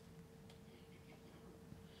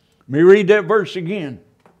 Let me read that verse again.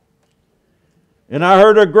 And I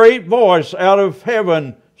heard a great voice out of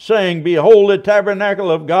heaven saying, Behold, the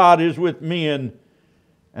tabernacle of God is with men,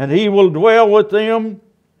 and He will dwell with them,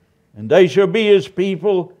 and they shall be His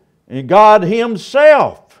people, and God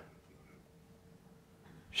Himself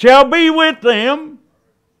shall be with them,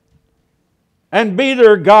 and be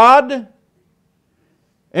their God,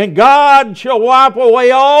 and God shall wipe away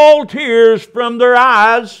all tears from their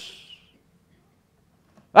eyes.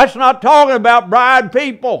 That's not talking about bride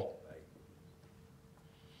people.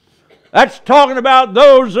 That's talking about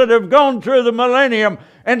those that have gone through the millennium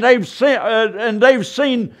and they've seen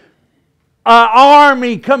an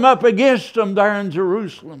army come up against them there in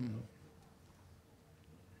Jerusalem.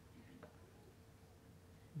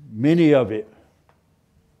 Many of it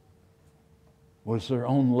was their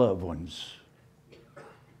own loved ones.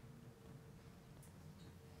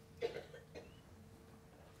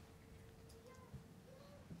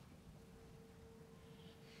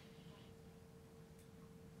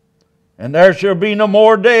 And there shall be no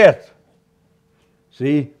more death.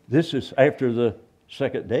 See, this is after the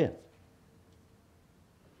second death.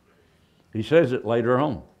 He says it later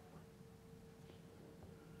on.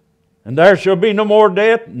 And there shall be no more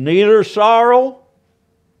death, neither sorrow,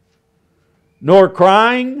 nor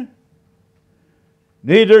crying,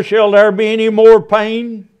 neither shall there be any more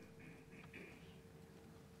pain.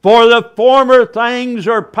 For the former things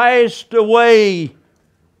are passed away.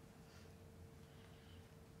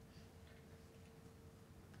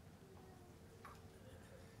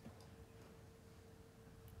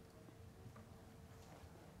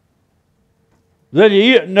 That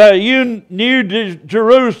you knew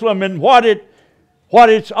Jerusalem and what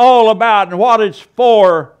it's all about and what it's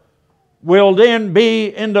for will then be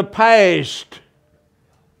in the past.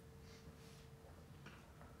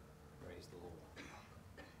 Praise the Lord.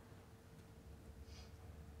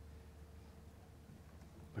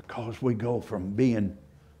 Because we go from being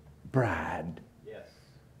bride Yes.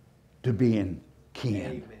 to being kin.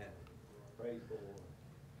 Amen. Praise the Lord.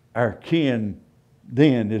 Our kin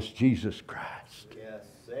then is Jesus Christ. Yes.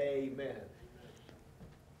 Amen.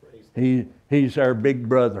 Praise the He's our big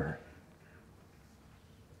brother,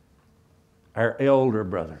 our elder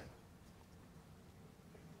brother.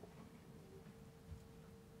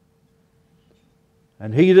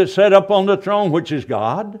 And He that sat up on the throne, which is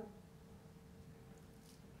God,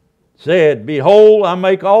 said, Behold, I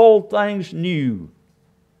make all things new.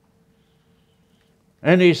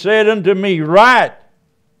 And He said unto me, Write,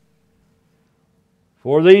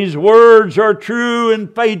 for these words are true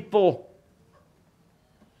and faithful.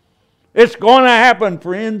 It's going to happen,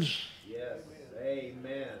 friends. Yes.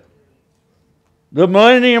 Amen. The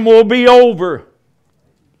millennium will be over.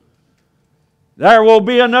 There will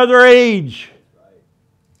be another age,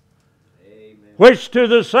 Amen. which to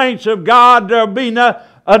the saints of God there will be no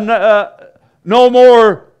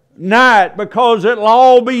more night, because it'll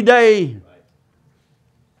all be day.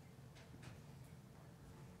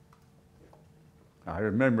 I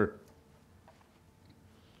remember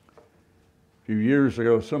a few years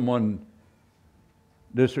ago someone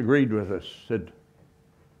disagreed with us, said,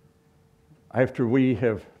 after we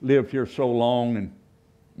have lived here so long and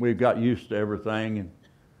we've got used to everything and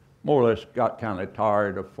more or less got kind of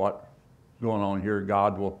tired of what's going on here,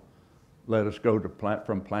 God will let us go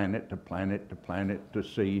from planet to planet to planet to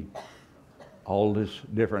see all this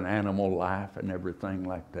different animal life and everything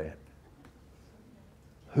like that.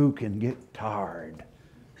 Who can get tired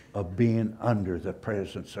of being under the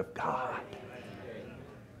presence of God?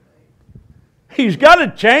 He's got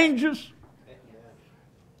to change us.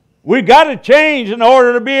 We've got to change in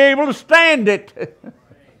order to be able to stand it.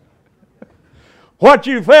 What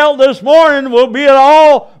you felt this morning will be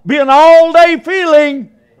an all-day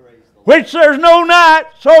feeling, which there's no night,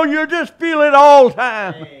 so you just feel it all the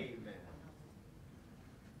time. Amen.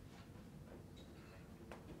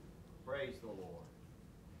 Praise the Lord.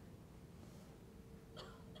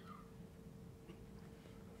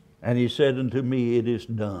 And he said unto me, it is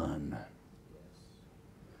done.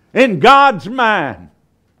 In God's mind.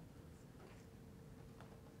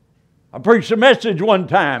 I preached a message one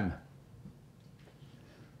time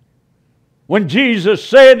when Jesus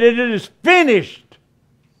said it is finished.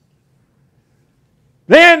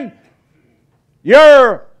 Then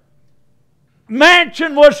your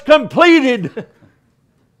mansion was completed.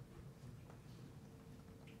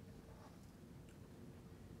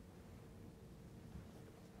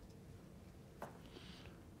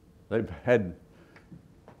 They've had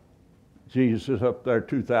Jesus up there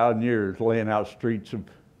 2,000 years laying out streets of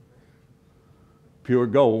pure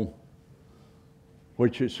gold,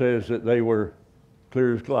 which it says that they were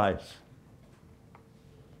clear as glass.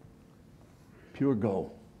 Pure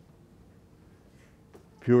gold.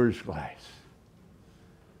 Pure as glass.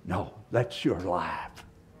 No, that's your life.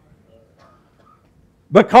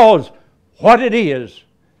 Because what it is,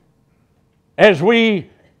 as we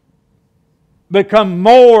become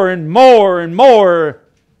more and more and more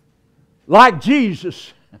like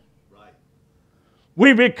Jesus,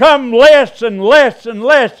 we become less and less and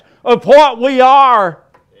less of what we are.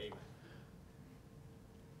 Amen.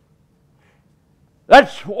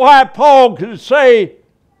 That's why Paul can say,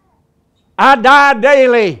 I die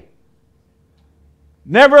daily.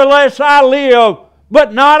 Nevertheless I live,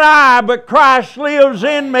 but not I, but Christ lives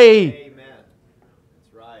in me. Amen.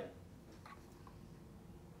 That's right.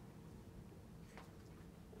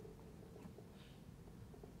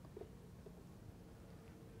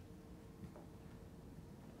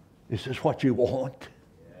 Is this what you want?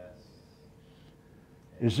 Yes.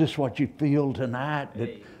 Is this what you feel tonight? That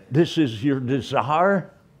Amen. this is your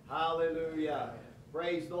desire? Hallelujah.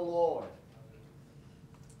 Praise the Lord.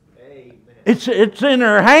 Amen. It's in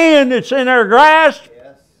her hand. It's in her grasp.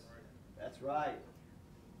 Yes. That's right.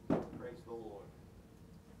 Praise the Lord.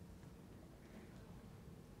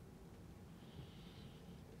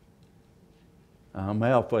 I'm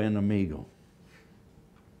Alpha and Omega.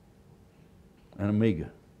 And Omega.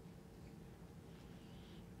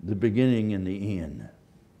 The beginning and the end.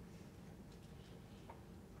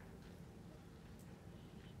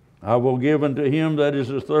 I will give unto him that is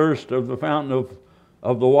athirst of the fountain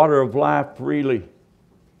of the water of life freely.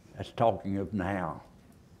 That's talking of now.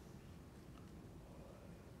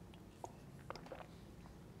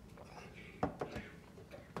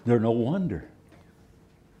 They're no wonder.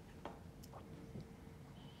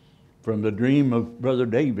 From the dream of Brother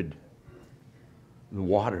David, the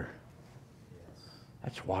water.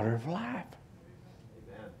 That's water of life.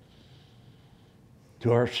 Amen.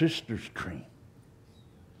 To our sister's dream.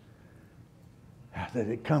 How did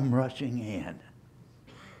it come rushing in?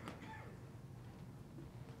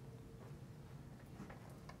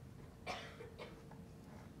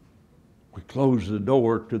 We close the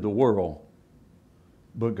door to the world,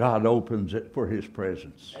 but God opens it for His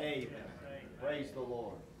presence. Amen. Praise the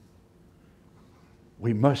Lord.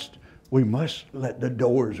 We must let the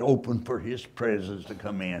doors open for His presence to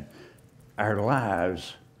come in. Our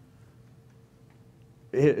lives,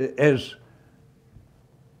 as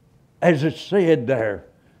it's said there,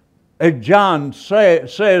 as John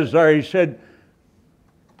says there, he said,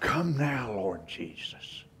 "Come now, Lord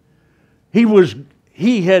Jesus."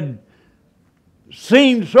 He had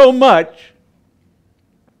seen so much.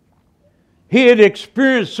 He had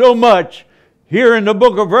experienced so much here in the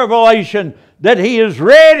book of Revelation that he is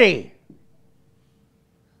ready.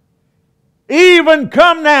 Even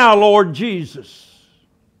come now, Lord Jesus.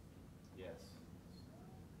 Yes.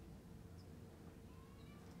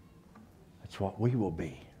 That's what we will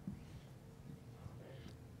be.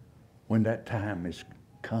 When that time is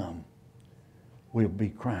come, we'll be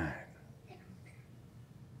crying.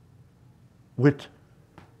 With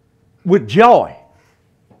joy.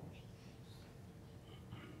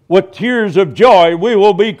 With tears of joy, we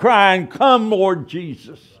will be crying, come, Lord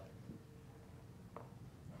Jesus.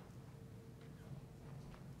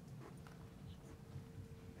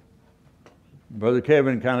 Brother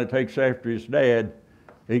Kevin kind of takes after his dad.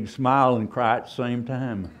 He can smile and cry at the same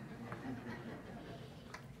time.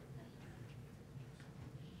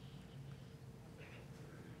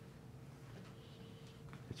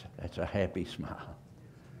 That's a happy smile.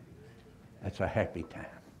 That's a happy time.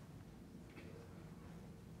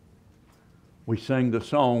 We sing the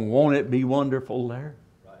song, won't it be wonderful there?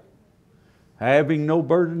 Right. Having no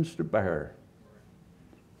burdens to bear.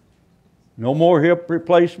 No more hip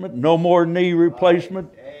replacement, no more knee replacement,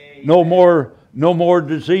 Right. no more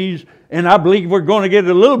disease. And I believe we're going to get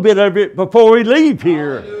a little bit of it before we leave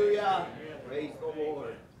here. Hallelujah. Praise the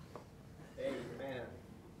Lord. Amen.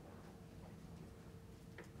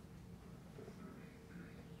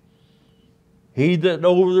 He that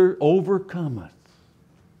overcometh.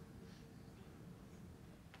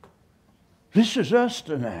 This is us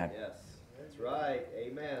tonight. Yes, that's right.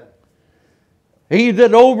 Amen. He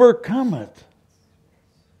that overcometh.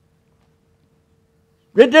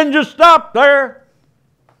 It didn't just stop there.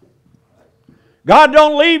 God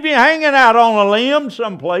don't leave you hanging out on a limb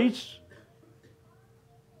someplace.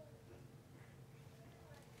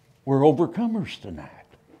 We're overcomers tonight.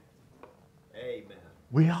 Amen.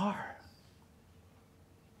 We are.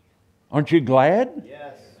 Aren't you glad?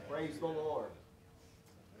 Yes, praise the Lord.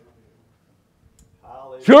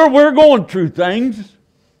 Hallelujah. Sure, we're going through things.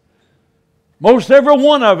 Most every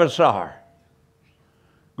one of us are.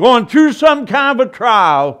 Going through some kind of a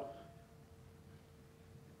trial.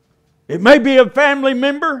 It may be a family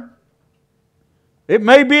member. It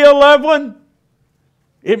may be a loved one.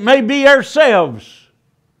 It may be ourselves.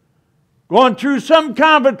 Going through some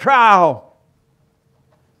kind of a trial.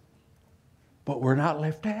 But we're not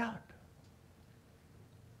left out.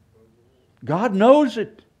 God knows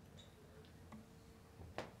it.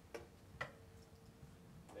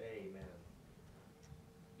 Amen.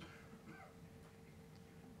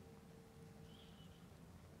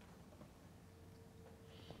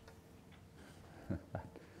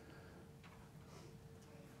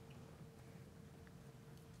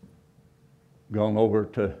 Gone over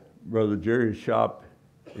to Brother Jerry's shop.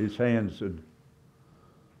 His hands would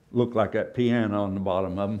look like that piano on the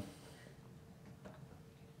bottom of them.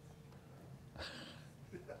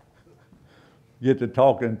 Get to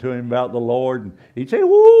talking to him about the Lord, and he'd say,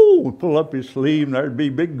 "Woo!" Pull up his sleeve, and there'd be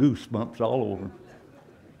big goosebumps all over him.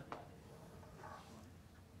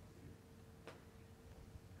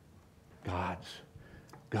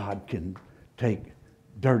 God can take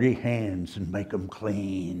dirty hands and make them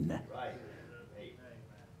clean. Right.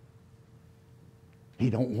 He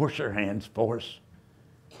don't wash our hands for us,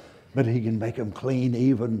 but He can make them clean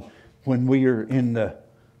even when we are in the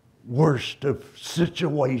worst of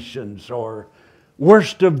situations or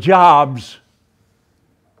worst of jobs.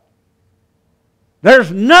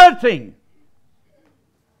 There's nothing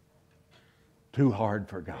too hard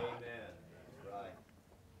for God. Amen. Right.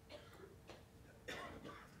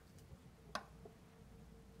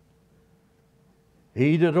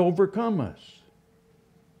 He that overcometh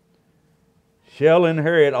shall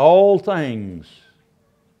inherit all things,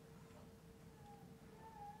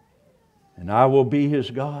 and I will be his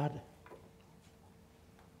God,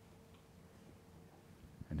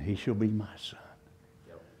 and he shall be my son.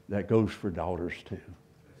 Yep. That goes for daughters too.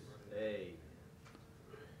 Hey.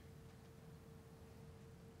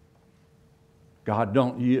 God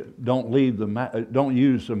don't use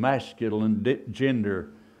the masculine gender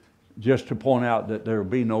just to point out that there will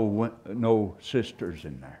be no sisters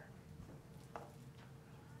in there.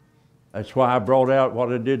 That's why I brought out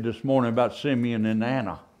what I did this morning about Simeon and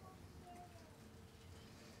Anna.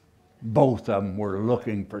 Both of them were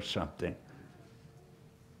looking for something.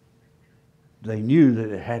 They knew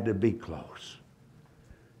that it had to be close.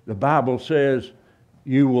 The Bible says,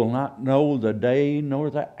 you will not know the day nor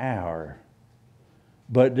the hour.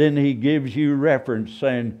 But then he gives you reference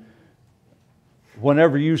saying,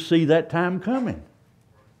 whenever you see that time coming.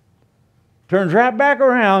 Turns right back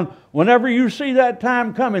around. Whenever you see that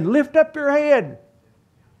time coming, lift up your head.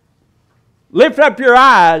 Lift up your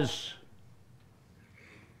eyes.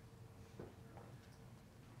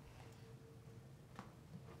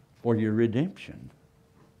 For your redemption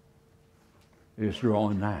is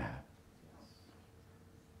drawing nigh.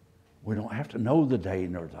 We don't have to know the day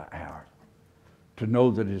nor the hour to know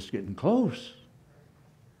that it's getting close.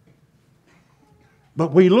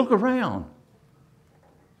 But we look around.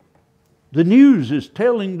 The news is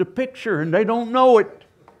telling the picture and they don't know it.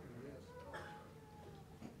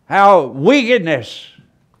 How wickedness,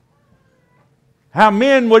 how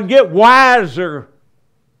men would get wiser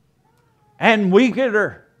and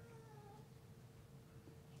wickeder.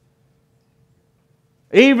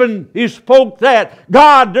 Even he spoke that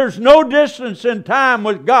God, there's no distance in time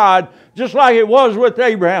with God, just like it was with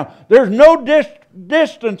Abraham. There's no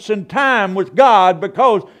distance in time with God,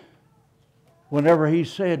 because whenever he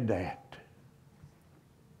said that,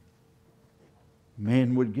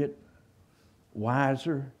 men would get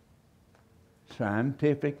wiser,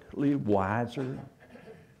 scientifically wiser,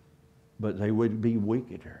 but they would be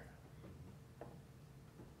wickeder.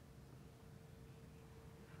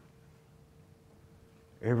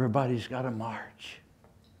 Everybody's got to march.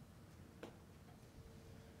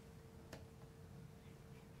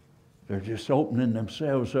 They're just opening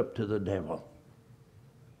themselves up to the devil.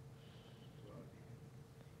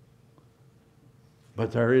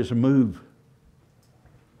 But there is a move.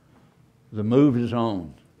 The move is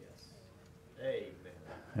on. Amen.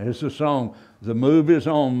 It's the song. The move is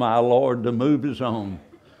on, my Lord. The move is on.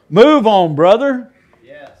 Move on, brother.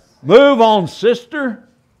 Yes. Move on, sister.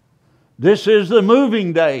 This is the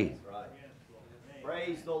moving day. Right.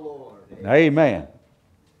 Praise the Lord. Amen.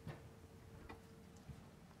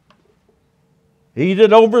 He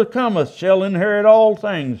that overcometh shall inherit all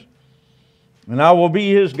things, and I will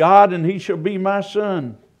be his God, and he shall be my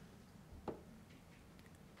son.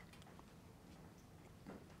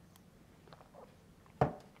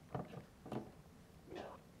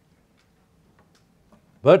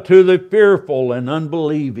 But to the fearful and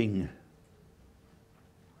unbelieving,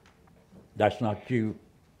 that's not you.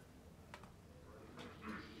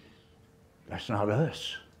 That's not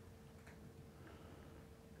us.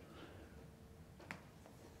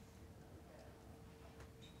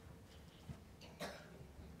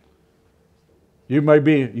 You may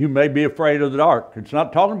be afraid of the dark. It's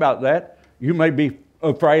not talking about that. You may be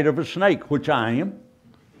afraid of a snake, which I am.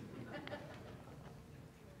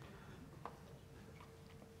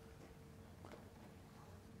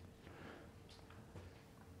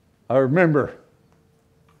 I remember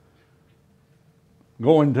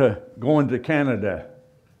going to Canada,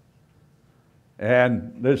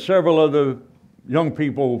 and there's several of the young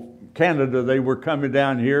people, Canada, they were coming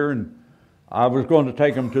down here, and I was going to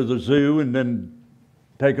take them to the zoo and then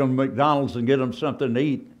take them to McDonald's and get them something to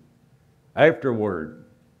eat afterward.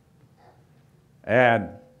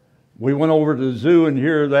 And we went over to the zoo, and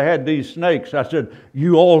here they had these snakes. I said,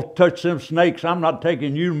 "You all touch them snakes. I'm not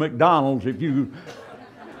taking you to McDonald's if you..."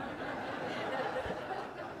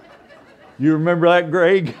 You remember that,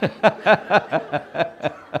 Greg?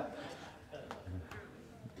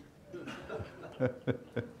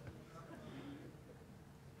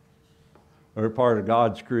 They're part of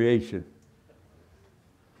God's creation,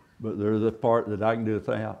 but they're the part that I can do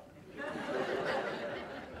without.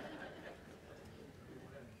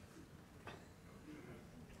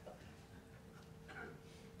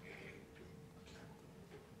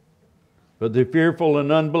 But the fearful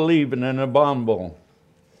and unbelieving and abominable,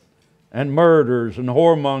 and murderers, and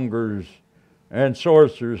whoremongers, and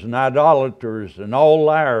sorcerers, and idolaters, and all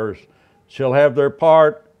liars shall have their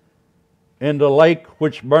part in the lake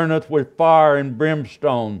which burneth with fire and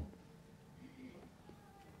brimstone,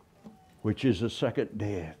 which is the second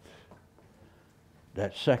death.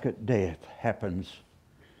 That second death happens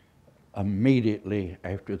immediately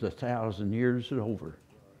after the 1,000 years is over.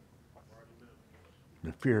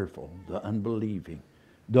 The fearful, the unbelieving,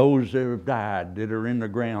 those that have died, that are in the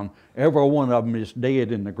ground, every one of them is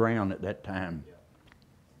dead in the ground at that time.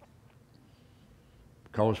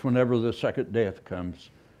 Because whenever the second death comes,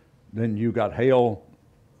 then you got hell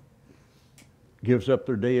gives up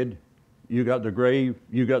their dead. You got the grave,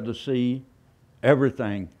 you got the sea,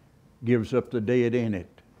 everything gives up the dead in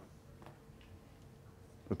it.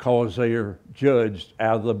 Because they are judged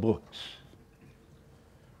out of the books.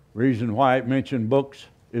 Reason why it mentioned books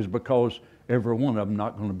is because every one of them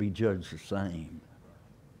not going to be judged the same.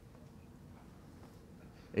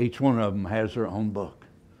 Each one of them has their own book.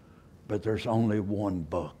 But there's only one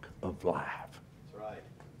book of life. That's right.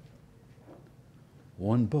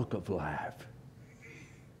 One book of life.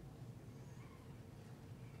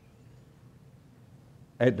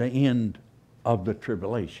 At the end of the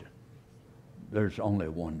tribulation, there's only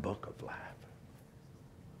one book of life.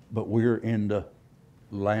 But we're in the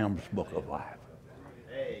Lamb's book of life.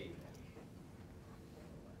 Hey.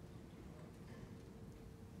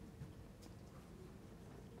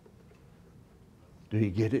 Do you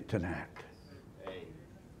get it tonight? Amen.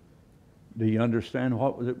 Do you understand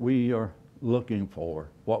what that we are looking for?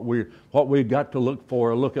 What we've got to look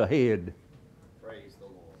for, look ahead. Praise the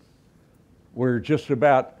Lord. We're just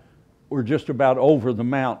about over the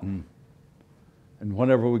mountain. And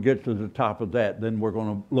whenever we get to the top of that, then we're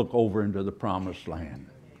going to look over into the promised land.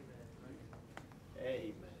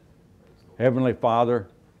 Amen. Heavenly Father,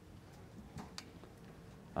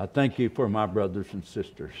 I thank you for my brothers and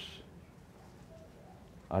sisters.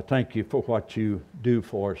 I thank you for what you do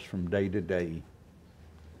for us from day to day.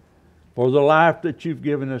 For the life that you've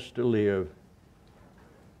given us to live.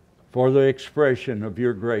 For the expression of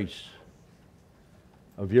your grace,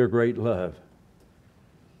 of your great love.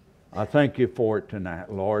 I thank you for it tonight,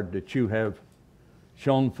 Lord, that you have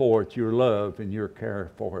shown forth your love and your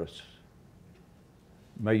care for us.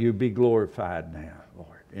 May you be glorified now,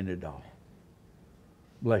 Lord, in it all.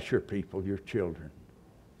 Bless your people, your children.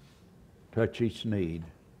 Touch each need.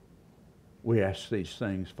 We ask these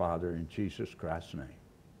things, Father, in Jesus Christ's name.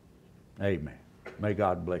 Amen. May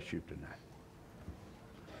God bless you tonight.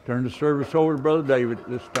 Turn the service over to Brother David at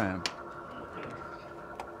this time.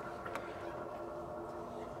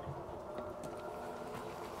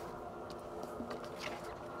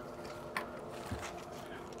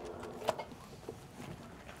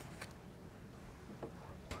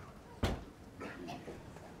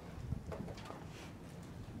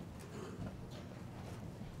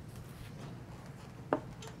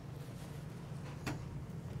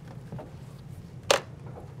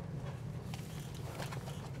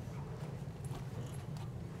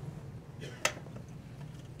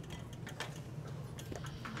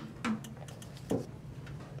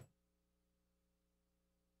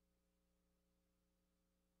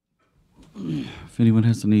 If anyone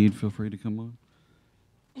has a need, feel free to come on.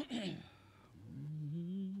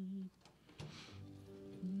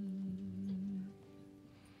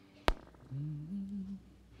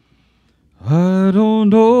 I don't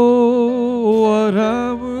know what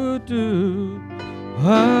I would do.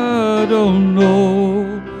 I don't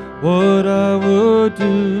know what I would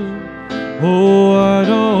do. Oh, I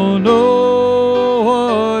don't know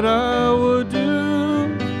what I would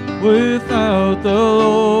do without the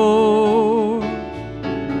Lord.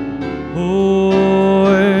 Oh,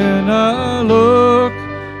 when I look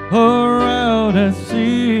around and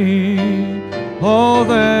see all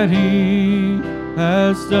that He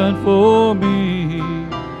has done for me,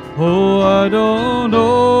 oh, I don't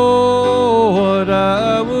know what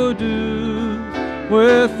I would do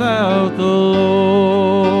without the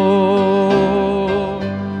Lord.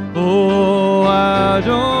 Oh, I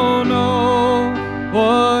don't know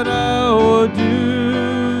what I would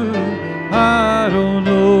do. I don't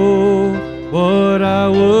know what I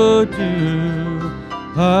would do.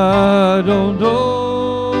 I don't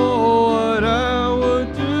know what I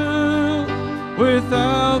would do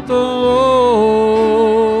without the Lord.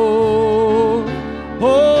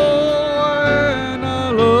 Oh, when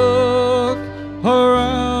I look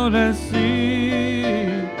around and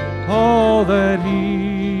see all that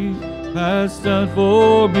He has done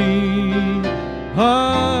for me,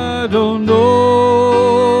 I don't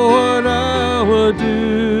know what I would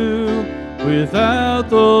do without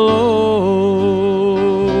the Lord.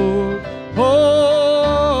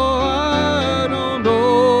 Oh, I don't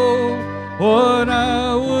know what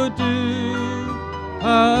I would do.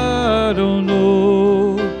 I don't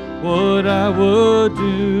know what I would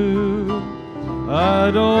do.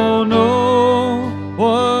 I don't know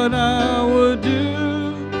what I would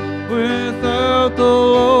do without the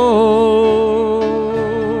Lord.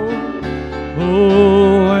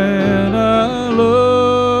 Oh, when I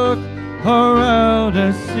look around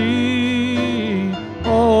and see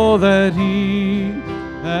all that He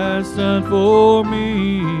has done for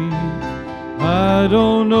me, I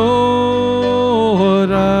don't know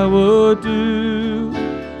what I would do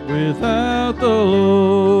without the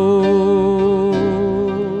Lord.